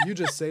 You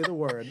just say the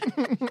word.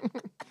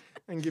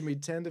 And give me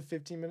 10 to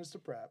 15 minutes to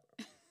prep.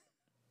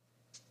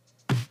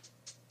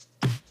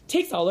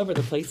 Takes All Over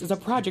the Place is a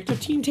project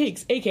of Team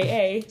Takes,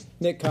 a.k.a.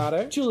 Nick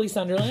Cotter. Julie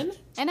Sunderland,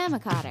 And Emma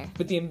Cotter.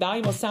 with the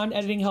invaluable sound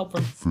editing help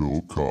from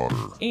Phil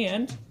Cotter.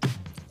 and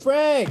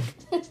Frank.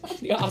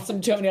 the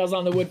awesome toenails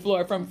on the wood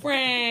floor from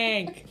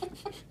Frank.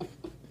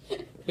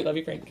 We love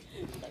you, Frank.